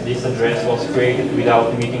this address was created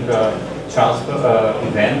without emitting a transfer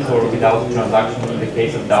event or without a transaction in the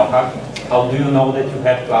case of DAO hack, how do you know that you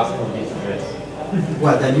have to ask for this address?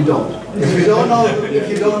 Well, then you don't. If you don't know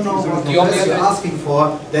what address you're asking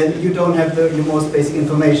for, then you don't have your most basic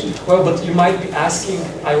information. Well, but you might be asking,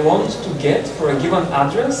 I want to get for a given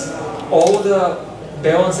address all the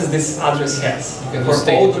balances this address has for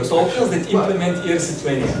all the tokens that implement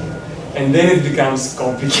ERC20. And then it becomes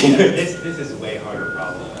complicated. This is a way harder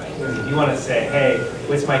problem, right? If you want to say, hey,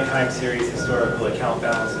 what's my time series historical account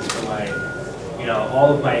balances for my,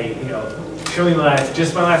 all of my, show me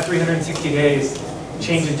just my last 360 days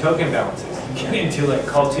change in token balances. You get into like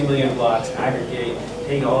call 2 million blocks, aggregate,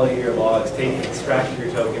 take all of your logs, extract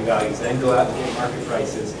your token values, then go out and get market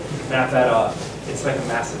prices, map that off. It's like a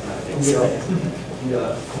massive amount of things.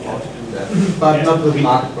 But not with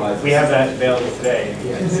market prices. We have that available today.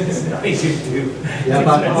 It's not easy to do. Yeah,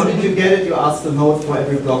 but how did you get it? You asked the node for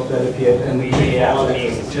every block that appeared, and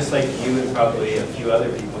just like you and probably a few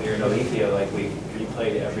other people here in Alethio, like we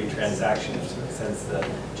replayed every transaction since the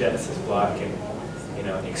Genesis block and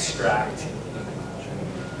extract, and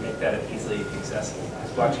make that easily accessible.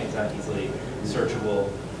 This blockchain's not easily searchable.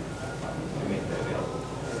 We make that available.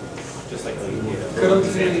 Just like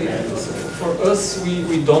currently, for us,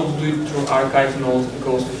 we don't do it through archive nodes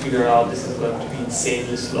because we figure out this is going to be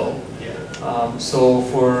insanely slow. So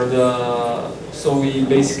we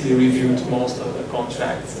basically reviewed most of the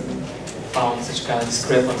contracts, found such kind of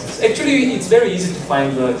discrepancies. Actually, it's very easy to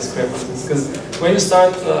find the discrepancies because when you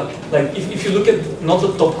start, like if you look at not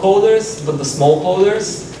the top holders but the small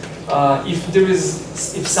holders,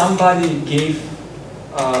 if somebody gave,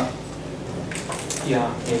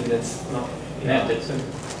 maybe that's no,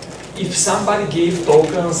 if somebody gave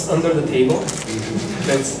tokens under the table,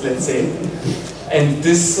 let's say, and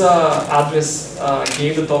this address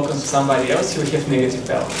gave the tokens to somebody else, you will have negative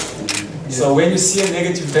balance. So when you see a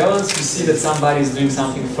negative balance, you see that somebody is doing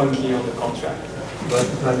something funky on the contract. But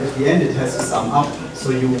at the end, it has to sum up.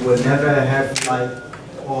 So you will never have like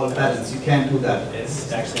all balance. You can't do that.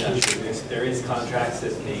 It's actually not true. There is contracts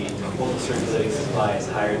that the total circulating supply is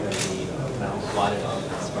higher than the amount allotted on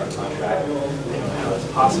the smart contract. I don't know how it's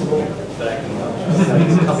possible, but I can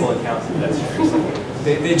use a couple accounts if that's true.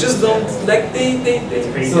 They just don't, like they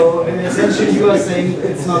So essentially you are saying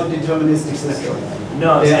it's not a deterministic system.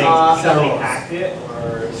 No, I'm saying somebody hacked it,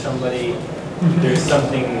 or somebody, there's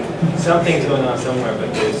something's going on somewhere,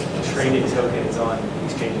 but there's traded tokens on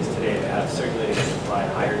exchanges today that have circulating supply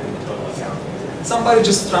higher than the total account. Somebody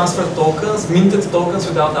just transferred tokens, minted tokens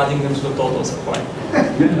without adding them to the total supply.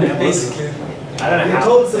 Basically. I don't know the how.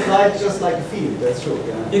 total supply is just like a field, that's true.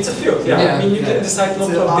 Yeah. It's a field, yeah. I mean, you can decide not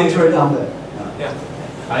to update it. Yeah.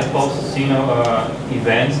 I've also seen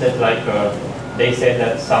events that they say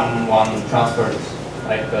that someone transferred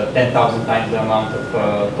 10,000 times the amount of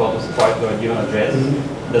total supply to a given address.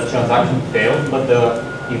 The transaction failed, but the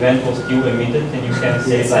event was still emitted, and you can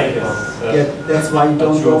say that's why you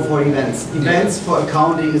don't go for events. Events for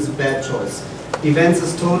accounting is a bad choice. Events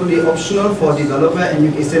is totally optional for a developer, and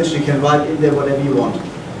you essentially can write in there whatever you want.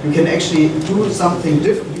 You can actually do something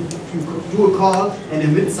different. You could do a call and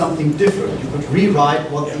emit something different. You could rewrite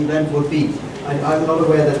what the event would be. I'm not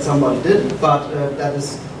aware that somebody did, but that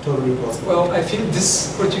is totally possible. Well, I think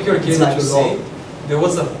this particular case that you say, there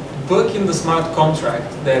was a bug in the smart contract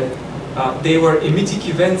that they were emitting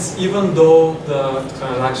events even though the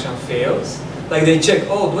transaction fails. Like they check,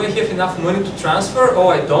 oh, do I have enough money to transfer? Oh,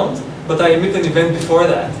 I don't, but I emit an event before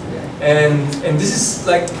that. Yeah. And this is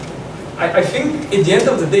like, I think at the end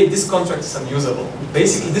of the day, this contract is unusable.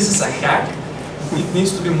 Basically, this is a hack. It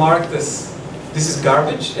needs to be marked as this is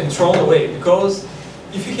garbage and thrown away, because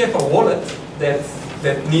if you have a wallet that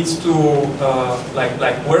needs to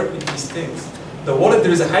work with these things, the wallet,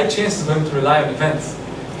 there is a high chance is going to rely on events,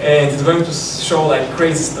 and it's going to show like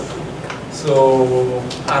crazy stuff. So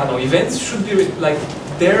I don't know, events should be like,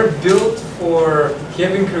 they're built for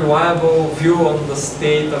having reliable view on the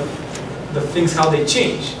state of the things, how they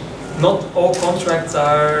change. Not all contracts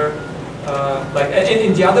are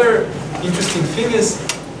and the other interesting thing is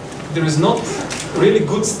there is not really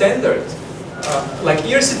good standard. Like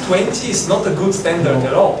ERC20 is not a good standard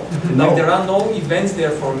at all. No. Like there are no events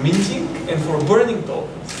there for minting and for burning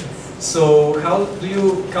tokens. So how do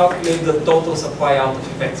you calculate the total supply out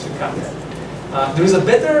of events? You can't. There is a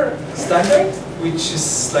better standard, which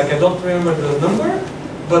is like, I don't remember the number,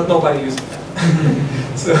 but nobody uses that.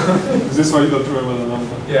 So is this why you don't remember the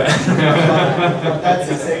number? Yeah. But that's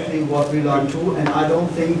exactly what we learned too, and I don't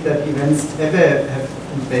think that events ever have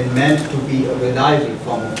been meant to be a reliable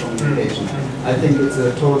form of communication. I think it's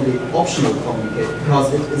a totally optional communication,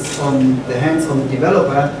 because it is on the hands of the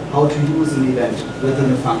developer how to use an event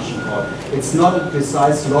within a function call. It's not a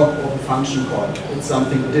precise log of a function call, it's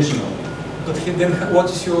something additional. But then what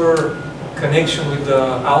is your connection with the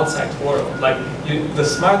outside world? Like the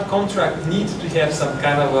smart contract needs to have some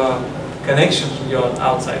kind of a connection to your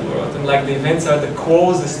outside world, and like the events are the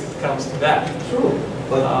closest it comes to that. True,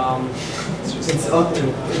 but it's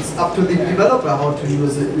up to the developer how to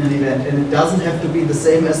use it in an event, and it doesn't have to be the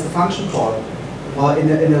same as the function call, or in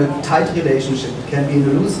a tight relationship. It can be in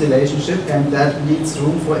a loose relationship, and that leaves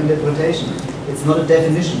room for interpretation. It's not a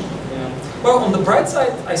definition. Yeah. Well, on the bright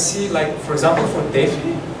side, I see, like, for example, for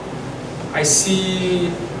DeFi, I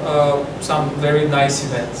see some very nice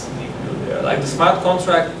events being built there. Like the smart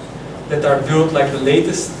contract that are built, like the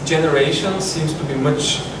latest generation, seems to be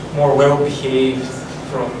much more well-behaved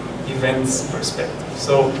from events perspective.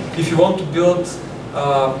 So if you want to build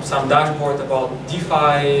some dashboard about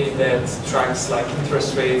DeFi that tracks like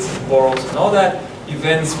interest rates and borrows and all that,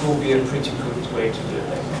 events will be a pretty good way to do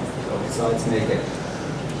that. So besides Maker.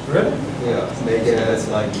 Really? Yeah, Maker has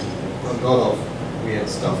like a lot of weird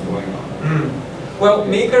stuff going on. Well,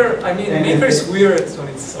 Maker, I mean, Maker is weird on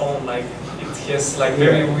its own. Like it has like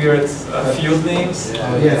very weird field names.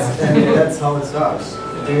 Yes, and that's how it starts.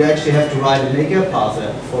 You actually have to write a Maker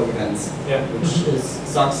parser for events, which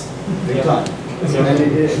sucks big time. So, and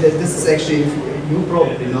this is actually, if you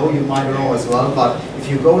probably know, you might know as well, but if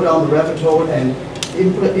you go down the rabbit hole and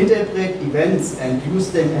interpret events and use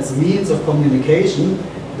them as a means of communication,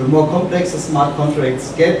 the more complex the smart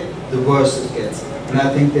contracts get, the worse it gets. And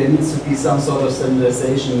I think there needs to be some sort of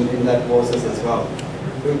standardization in that process as well.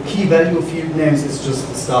 The key value field names is just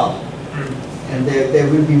the start. And there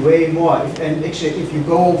will be way more. And actually, if you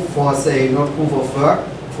go for, say, not proof of work,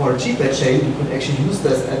 for a cheaper chain, you could actually use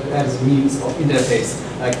this as a means of interface.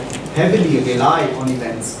 Like heavily rely on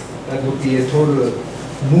events. That would be a total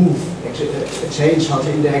move, actually, a change how to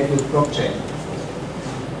interact with blockchain.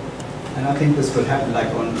 And I think this will happen,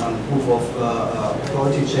 like on proof of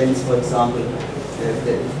authority chains, for example,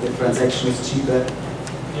 the transaction is cheaper.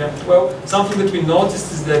 Yeah, well, something that we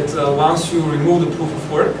noticed is that once you remove the proof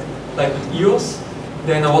of work, like with EOS,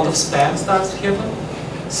 then a lot of spam starts to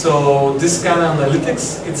happen. So this kind of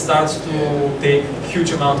analytics, it starts to take a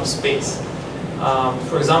huge amount of space.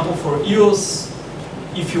 For example, for EOS,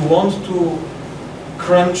 if you want to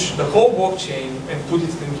crunch the whole blockchain and put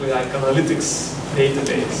it into like analytics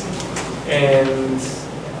database and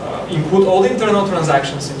input all the internal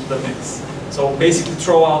transactions into the mix. So basically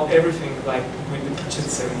throw out everything like with the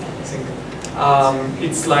digits and everything.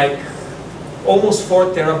 It's like almost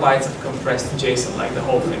 4 terabytes of compressed JSON, like the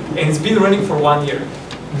whole thing. And it's been running for 1 year.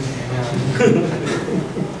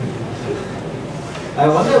 I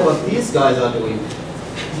wonder what these guys are doing.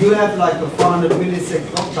 You have like a 400 millisecond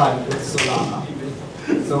clock time with Solana.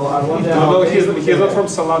 So I wonder how no, he's not from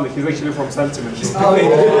Solana, he's actually from Santiment. Oh,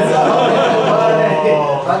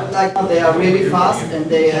 but like they are really fast and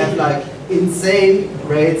they have like insane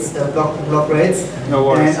rates, block rates. No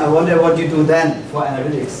worries. And I wonder what you do then for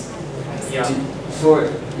analytics. Yeah. For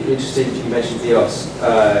interesting, you mentioned EOS.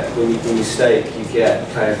 When you stake, you get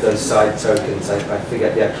kind of those side tokens. I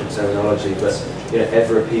forget the actual terminology, but you know,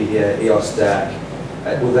 Everpedia, EOS DAC.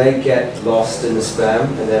 Will they get lost in the spam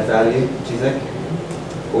and their value? Do you think?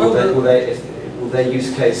 Or will their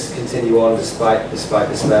use case continue on despite the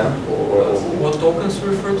spam? Or what tokens you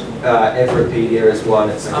refer to? Everpedia is one.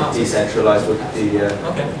 It's like a decentralized Wikipedia.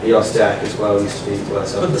 Okay. EOS DAC as well used to be worth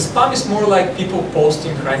something. But the spam is more like people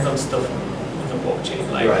posting random stuff in the blockchain.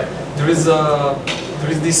 Like right. there is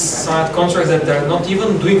this smart contracts that they're not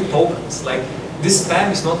even doing tokens. Like this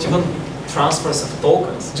spam is not even transfers of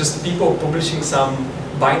tokens, just people publishing some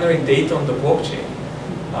binary data on the blockchain.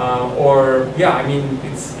 I mean,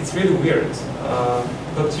 it's really weird.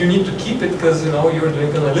 But you need to keep it because you know you're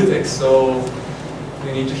doing analytics, so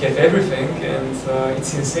you need to have everything, and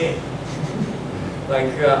it's insane.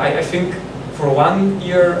 Like I think for 1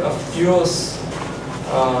 year of EOS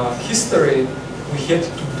history, we had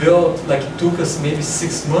to build, like it took us maybe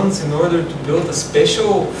 6 months in order to build a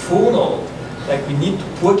special full node. Like we need to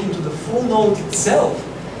plug into the full node itself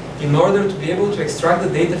in order to be able to extract the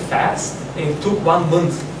data fast, and it took 1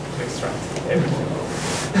 month to extract everything.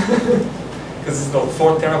 Because it's about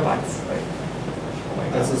 4 terabytes. Like,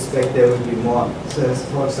 oh I suspect there will be more. So,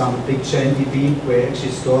 for example, BigChainDB, where you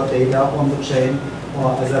actually store data on the chain,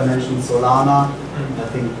 or as I mentioned, Solana. I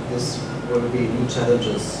think this will be new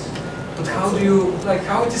challenges. But how do you, like,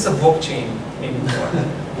 how it is a blockchain anymore?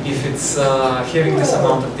 If it's having this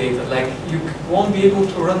amount of data, like you won't be able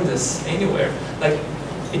to run this anywhere. Like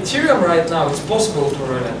Ethereum right now, it's possible to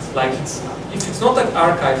run it. Like if it's not an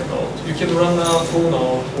archive node, you can run a full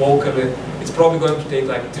node locally. It's probably going to take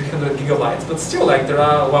like 300 gigabytes, but still, like there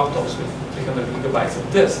are laptops with 300 gigabytes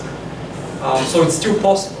of disk, so it's still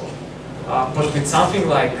possible. But with something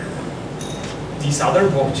like these other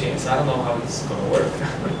blockchains, I don't know how it's going to work.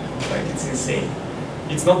 Like it's insane.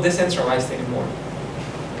 It's not decentralized anymore.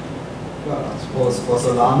 Well, I suppose for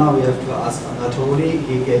Solana we have to ask Anatoly.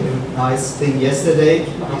 He gave a nice thing yesterday.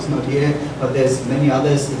 He's not here, but there's many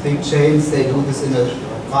others. The big chains, they do this in a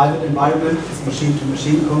private environment. It's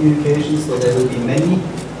machine-to-machine communication, so there will be many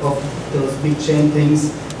of those big chain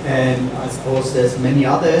things. And I suppose there's many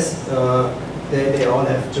others. They all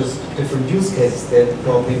have just different use cases. They're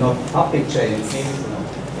probably not public chains,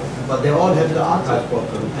 but they all have the archive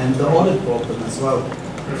problem and the audit problem as well.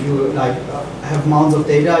 If you like have mounds of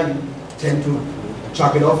data, you tend to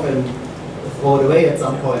chuck it off and throw it away at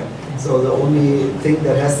some point. So the only thing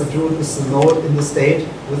that has the truth is the node in the state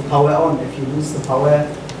with power on. If you lose the power,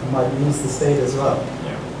 you might lose the state as well.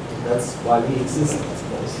 Yeah. That's why we exist, I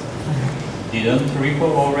suppose. Didn't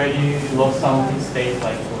Ripple already lost some of its state,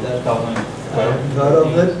 like 2012? I haven't heard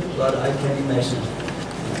of it, but I can imagine.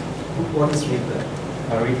 What is Ripple?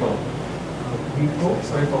 Ripple. Ripple?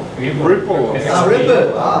 Ripple. Ripple.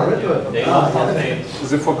 Ripple. They lost some state.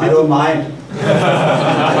 Is it for I don't mind.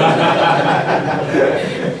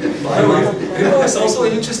 Ripple is also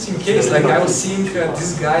an interesting case. Like I was seeing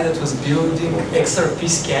this guy that was building XRP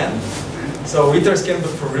scan, So we scanned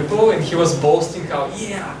for Ripple, and he was boasting how,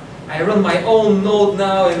 yeah, I run my own node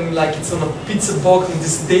now, and like it's on a pizza box in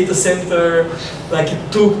this data center. Like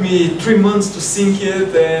it took me 3 months to sync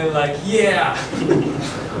it, and like, yeah.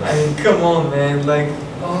 I mean, come on, man. Like,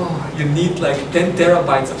 oh, you need like 10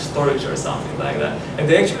 terabytes of storage or something like that. And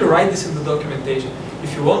they actually write this in the documentation.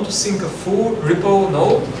 If you want to sync a full Ripple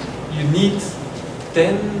node, you need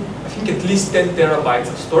 10, I think at least 10 terabytes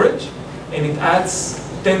of storage, and it adds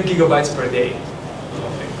 10 gigabytes per day.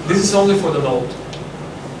 This is only for the node.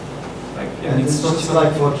 Like, and it's not just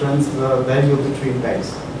like for transfer value between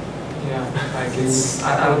banks. Yeah, like it's,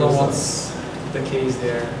 I don't know what's the case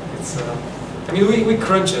there. It's, I mean, we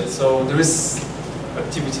crunch it, so there is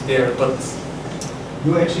activity there, but...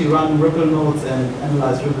 You actually run Ripple nodes and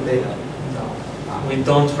analyze Ripple data? No, we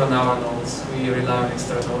don't run our nodes. We rely on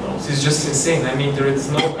external nodes. It's just insane. I mean, there is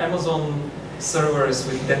no Amazon servers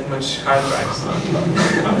with that much hard drives.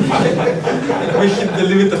 We hit the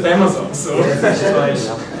limit of Amazon, so...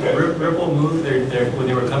 Ripple moved when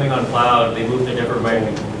they were coming on cloud, they moved their network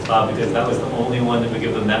environment to the cloud because that was the only one that would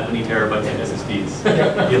give them that many terabytes of SSDs.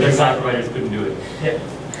 The other cloud providers couldn't do it. Yeah.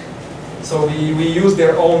 So we use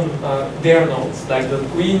their own, their nodes. Like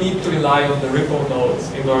we need to rely on the Ripple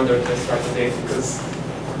nodes in order to extract the data because,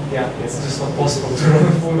 yeah, it's just not possible to run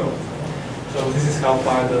a full node. So this is how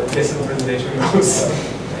far the decentralization goes.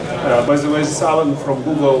 By the way, this is Alan from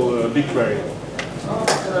Google BigQuery.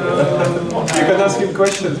 You can ask him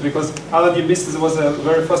questions because Alan, you missed. There was a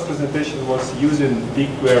very first presentation was using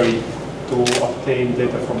BigQuery to obtain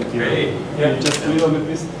data from Ethereum. Yeah, you just a little bit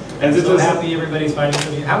missed. And I'm so happy everybody's finding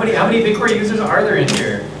something. How many BigQuery users are there in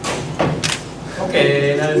here?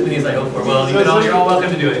 Okay, not as many as I hoped for. Well, you're all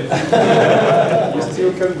welcome to do it. You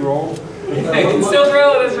still can grow. Hey, can still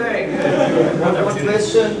grow, that's right. One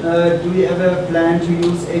question, do you ever plan to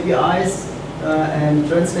use APIs and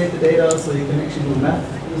translate the data so you can actually do math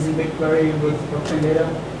using BigQuery with blockchain data?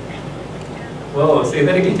 Whoa, say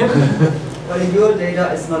that again? Well, your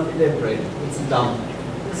data is not interpreted, it's dumb.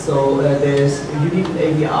 So you need an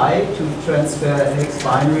API to transfer hex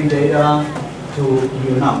binary data to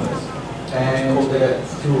your numbers. And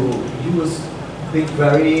to use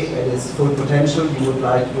BigQuery at its full potential, you would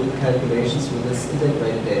like to do the calculations with this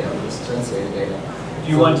integrated data, with this translated data.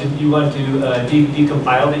 Do you want to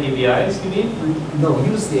decompile the APIs, you mean? No,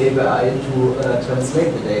 use the API to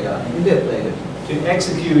translate the data and interpret it. To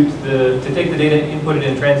execute to take the data, input it,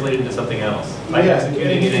 and translate it into something else. By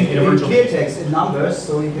executing it in a virtual clear text in numbers,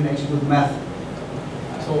 so you can actually do the math.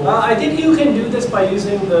 I think you can do this by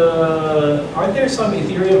using aren't there some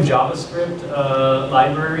Ethereum JavaScript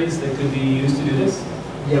libraries that could be used to do this?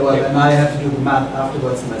 Yeah, well, then I have to do the math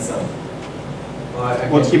afterwards myself.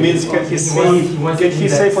 What he means, can he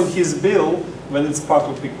save on his bill when it's part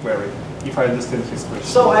of BigQuery, if I understand his question?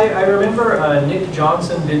 So I remember Nick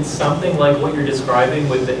Johnson did something like what you're describing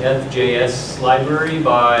with the FJS library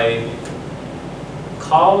by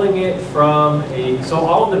calling it from so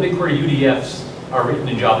all of the BigQuery UDFs are written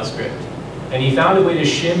in JavaScript. And he found a way to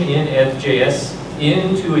shim in FJS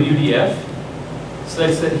into a UDF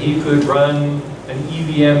such that he could run an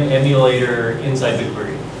EVM emulator inside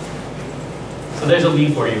BigQuery. So there's a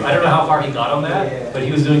lead for you. I don't know how far he got on that, but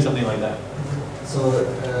he was doing something like that. So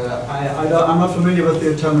I'm not familiar with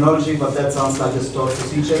the terminology, but that sounds like a stored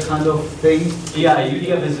procedure kind of thing. Yeah,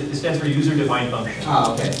 UDF stands for user-defined function.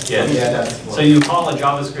 Ah, okay. Yes. Yeah, that's what. So you call a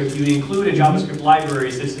JavaScript, you include a JavaScript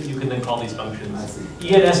library such that you can then call these functions. I see.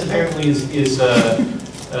 ENS apparently is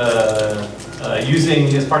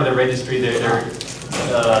using, as part of their registry, they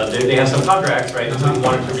have some contracts, right? So we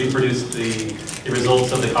wanted to reproduce the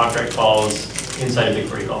results of the contract calls inside a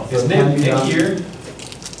BigQuery call. Is Nick here?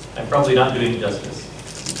 I'm probably not doing justice.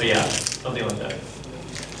 But yeah, something like that.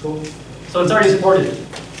 Cool. So it's already supported.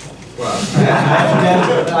 Well,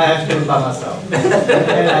 I have to do it by myself. And I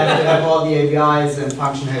have to have all the APIs and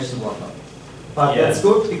function hashes and whatnot. But that's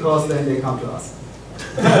good because then they come to us.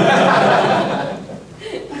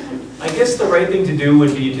 I guess the right thing to do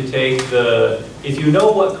would be to take if you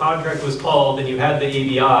know what contract was called and you had the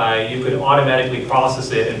API, you could automatically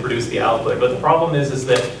process it and produce the output. But the problem is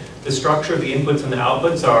that the structure of the inputs and the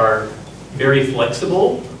outputs are very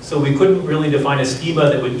flexible, so we couldn't really define a schema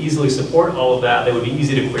that would easily support all of that would be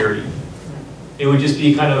easy to query. It would just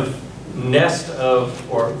be kind of nest of,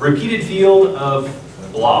 or repeated field of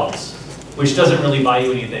blobs, which doesn't really buy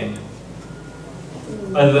you anything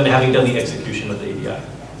other than having done the execution of the API.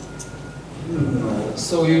 No.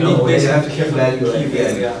 So you need basically key value.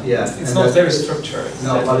 Yeah. It's not very structured.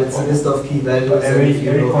 No, but it's a list of key values.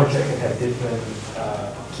 Every contract can have different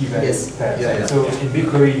key value Yes. pairs. Yeah, yeah. So in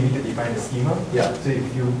BigQuery, you need to define the schema. Yeah. So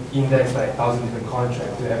if you index like 1,000 different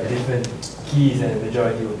contracts, you have different keys, and the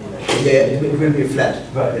majority will be like Yeah, it will be flat.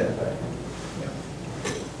 Right. Yeah.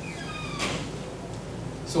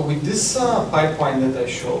 So with this pipeline that I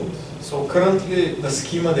showed, so currently the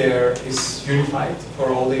schema there is unified for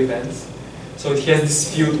all the events. So it has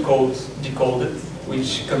this field code decoded,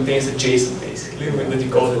 which contains a JSON basically with the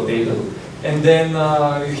decoded data. And then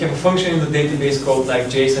you have a function in the database called like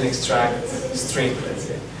JSON extract string, let's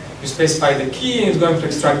say. You specify the key and it's going to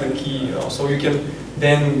extract the key, you know, so you can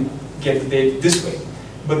then get the data this way.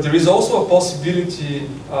 But there is also a possibility,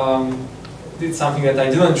 it's something that I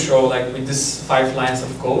didn't show, like with this 5 lines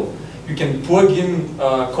of code. You can plug in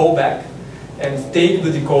callback and take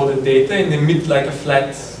the decoded data and emit like a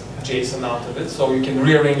flat JSON out of it, so you can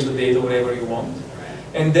rearrange the data whatever you want.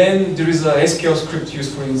 And then there is a SQL script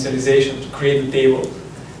used for initialization to create the table.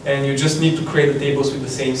 And you just need to create the tables with the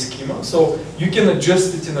same schema. So you can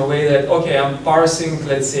adjust it in a way that, okay, I'm parsing,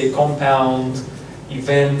 let's say, compound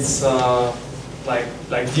events,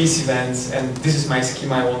 like these events, and this is my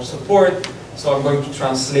schema I want to support. So I'm going to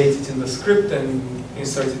translate it in the script and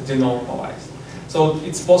insert it denormalized. So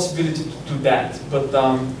it's possibility to do that. But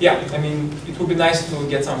yeah, I mean, it would be nice to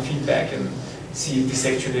get some feedback and see if this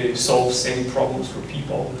actually solves any problems for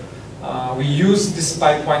people. We use this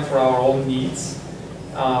pipeline for our own needs,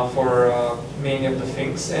 for many of the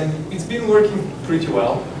things, and it's been working pretty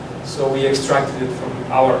well. So we extracted it from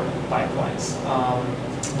our pipelines.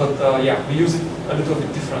 But yeah, we use it a little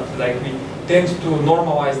bit differently. Like we tend to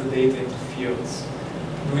normalize the data into fields.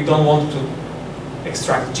 We don't want to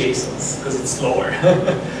extract JSONs because it's slower.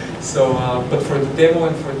 So, but for the demo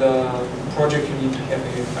and for the project, you need to have a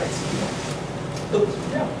unified schema. But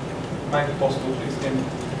yeah, might be possible to extend it.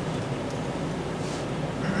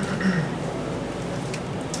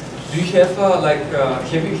 Do you have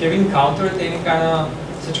have you encountered any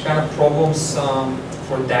such kind of problems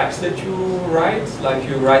for dApps that you write? Like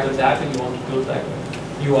you write a dApp and you want to build like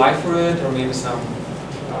UI for it, or maybe some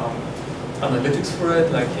analytics for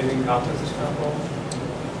it? Like have you encountered such kind of problem?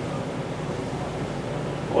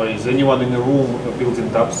 Or is anyone in the room building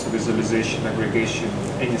dApps, visualization, aggregation,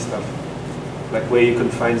 any stuff? Like where you can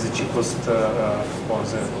find the cheapest or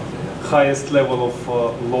the highest level of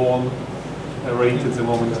loan rate at the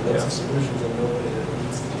moment?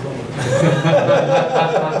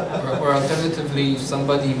 Or alternatively,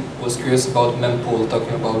 somebody was curious about mempool,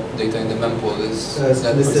 talking about data in the mempool. This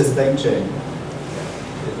is bank chain.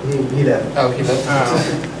 He left. Oh, he left.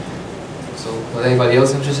 So, was anybody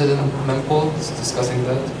else interested in mempool? Discussing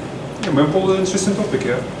that? Yeah, mempool is an interesting topic,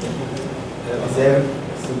 yeah.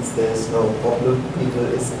 Since there's no problem,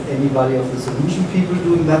 is anybody of the solution people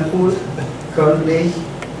doing mempool currently?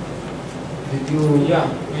 Did you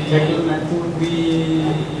tackle mempool? We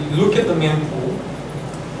look at the mempool.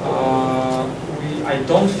 I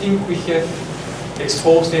don't think we have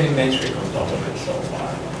exposed any metric on top of it so far.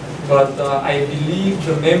 But I believe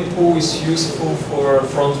the mempool is useful for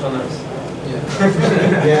front runners.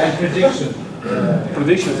 Yeah, yeah, prediction.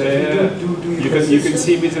 Predictions, you can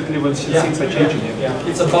see immediately when things are changing. Yeah,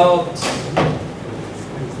 it's about,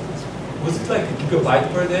 was it like a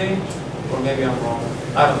gigabyte per day? Or maybe I'm wrong.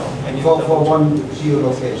 I don't know. For one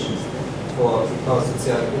geolocation. Because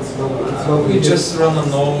it's local. We just run a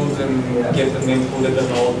node and get the mempool that the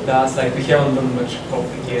node does. Like we haven't done much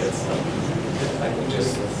complicated stuff. Like we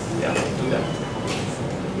just do that.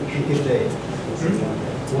 Gig a day.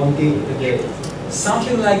 1 gig a day.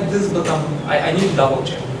 Something like this, but I need to double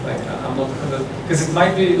check. Like I'm not because it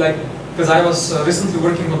might be like because I was recently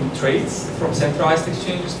working on the trades from centralized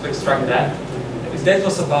exchanges to extract that. If that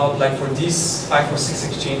was about like for these 5 or 6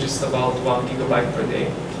 exchanges about 1 gigabyte per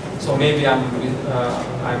day. So maybe I'm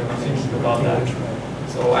thinking about that.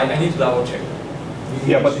 So I need to double check.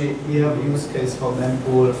 We have a use case for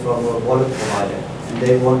mempool from a wallet provider, and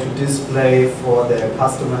they want to display for their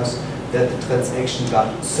customers that the transaction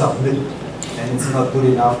got submitted, and it's not good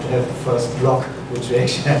enough to have the first block, which we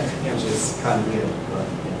actually have, which is kind of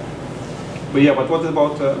weird. But what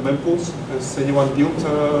about mempools? Has anyone built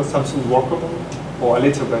something workable? Or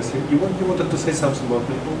Alethio guys, you wanted to say something about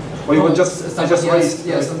mempool? Or you just raised?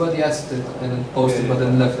 Yeah, somebody asked it and then posted, but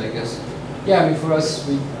then left, I guess. Yeah, I mean, for us,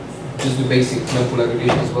 we just do basic mempool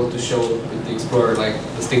aggregation as well to show with the Explorer, like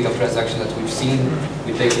the state of transaction that we've seen.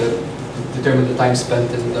 We take determine the time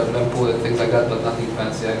spent in the mempool and things like that, but nothing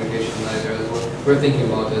fancy aggregation either as well. We're thinking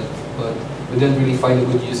about it, but we didn't really find a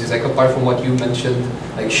good use. Like apart from what you mentioned,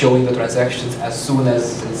 like showing the transactions as soon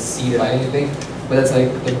as it's seen by anything. But that's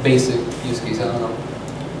like the basic use case, I don't know.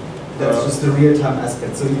 That's just the real-time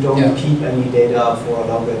aspect, so you don't keep any data for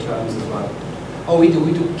longer terms as well. Oh, we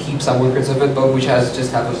do keep some records of it, but we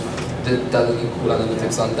just haven't done any cool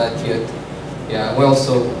analytics on that yet. Yeah, we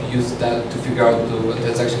also use that to figure out when the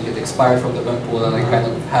transaction get expired from the mempool, and I kind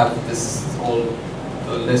of have this whole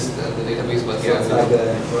list in the database. But yeah, it's like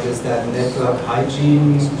what is that, network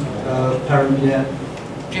hygiene parameter?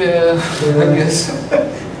 Yeah, I guess.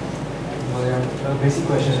 Basic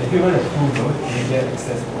question: if you run a full node, do you get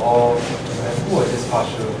access to all of the mempool or just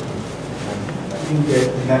partial? I think the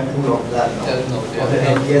mempool of that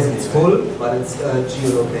node. Yes, it's full, but it's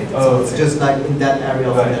geolocated. So it's just like in that area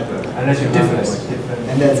of the network. And that's your different.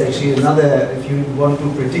 And that's actually another, if you want to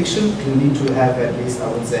do prediction, you need to have at least,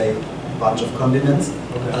 I would say, a bunch of continents.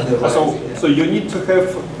 Okay. So you need to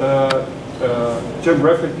have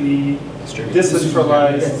geographically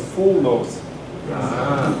decentralized full nodes.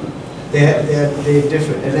 They're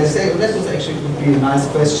different. And I say, that was actually would be a nice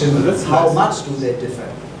question. How much do they differ?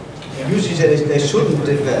 Usually they shouldn't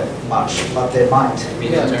differ much, but they might. I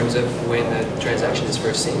mean, in terms of when the transaction is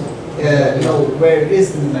first seen? No, where it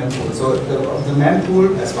is in the mempool. So the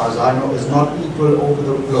mempool, as far as I know, is not equal over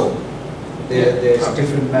the globe. There's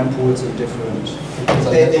different mempools and different.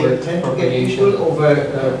 They tend to get equal over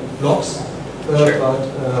blocks,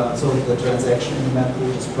 but so the transaction in the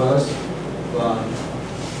mempool is first.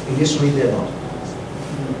 Initially, they're not.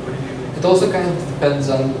 It also kind of depends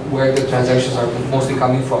on where the transactions are mostly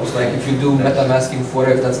coming from. So like if you do MetaMasking for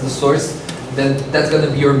if that's the source, then that's going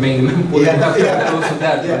to be your main mempool. You have to get close to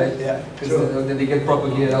that, right? Because then they get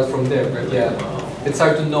propagated out from there. But yeah, it's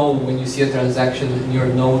hard to know when you see a transaction in your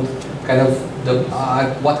node, kind of the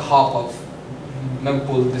what hop of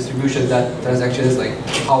mempool distribution that transaction is, like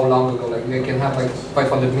how long ago. Like you can have like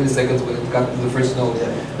 500 milliseconds when it got to the first node.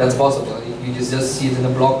 That's possible. You just see it in the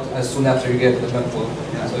block as soon after you get to the mempool.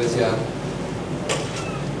 So it's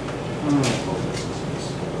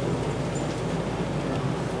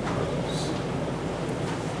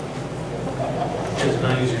Just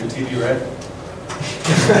not use your TV, right?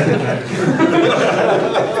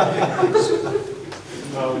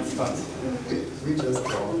 No, it's not. We just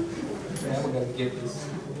go. Yeah, we're gonna get this.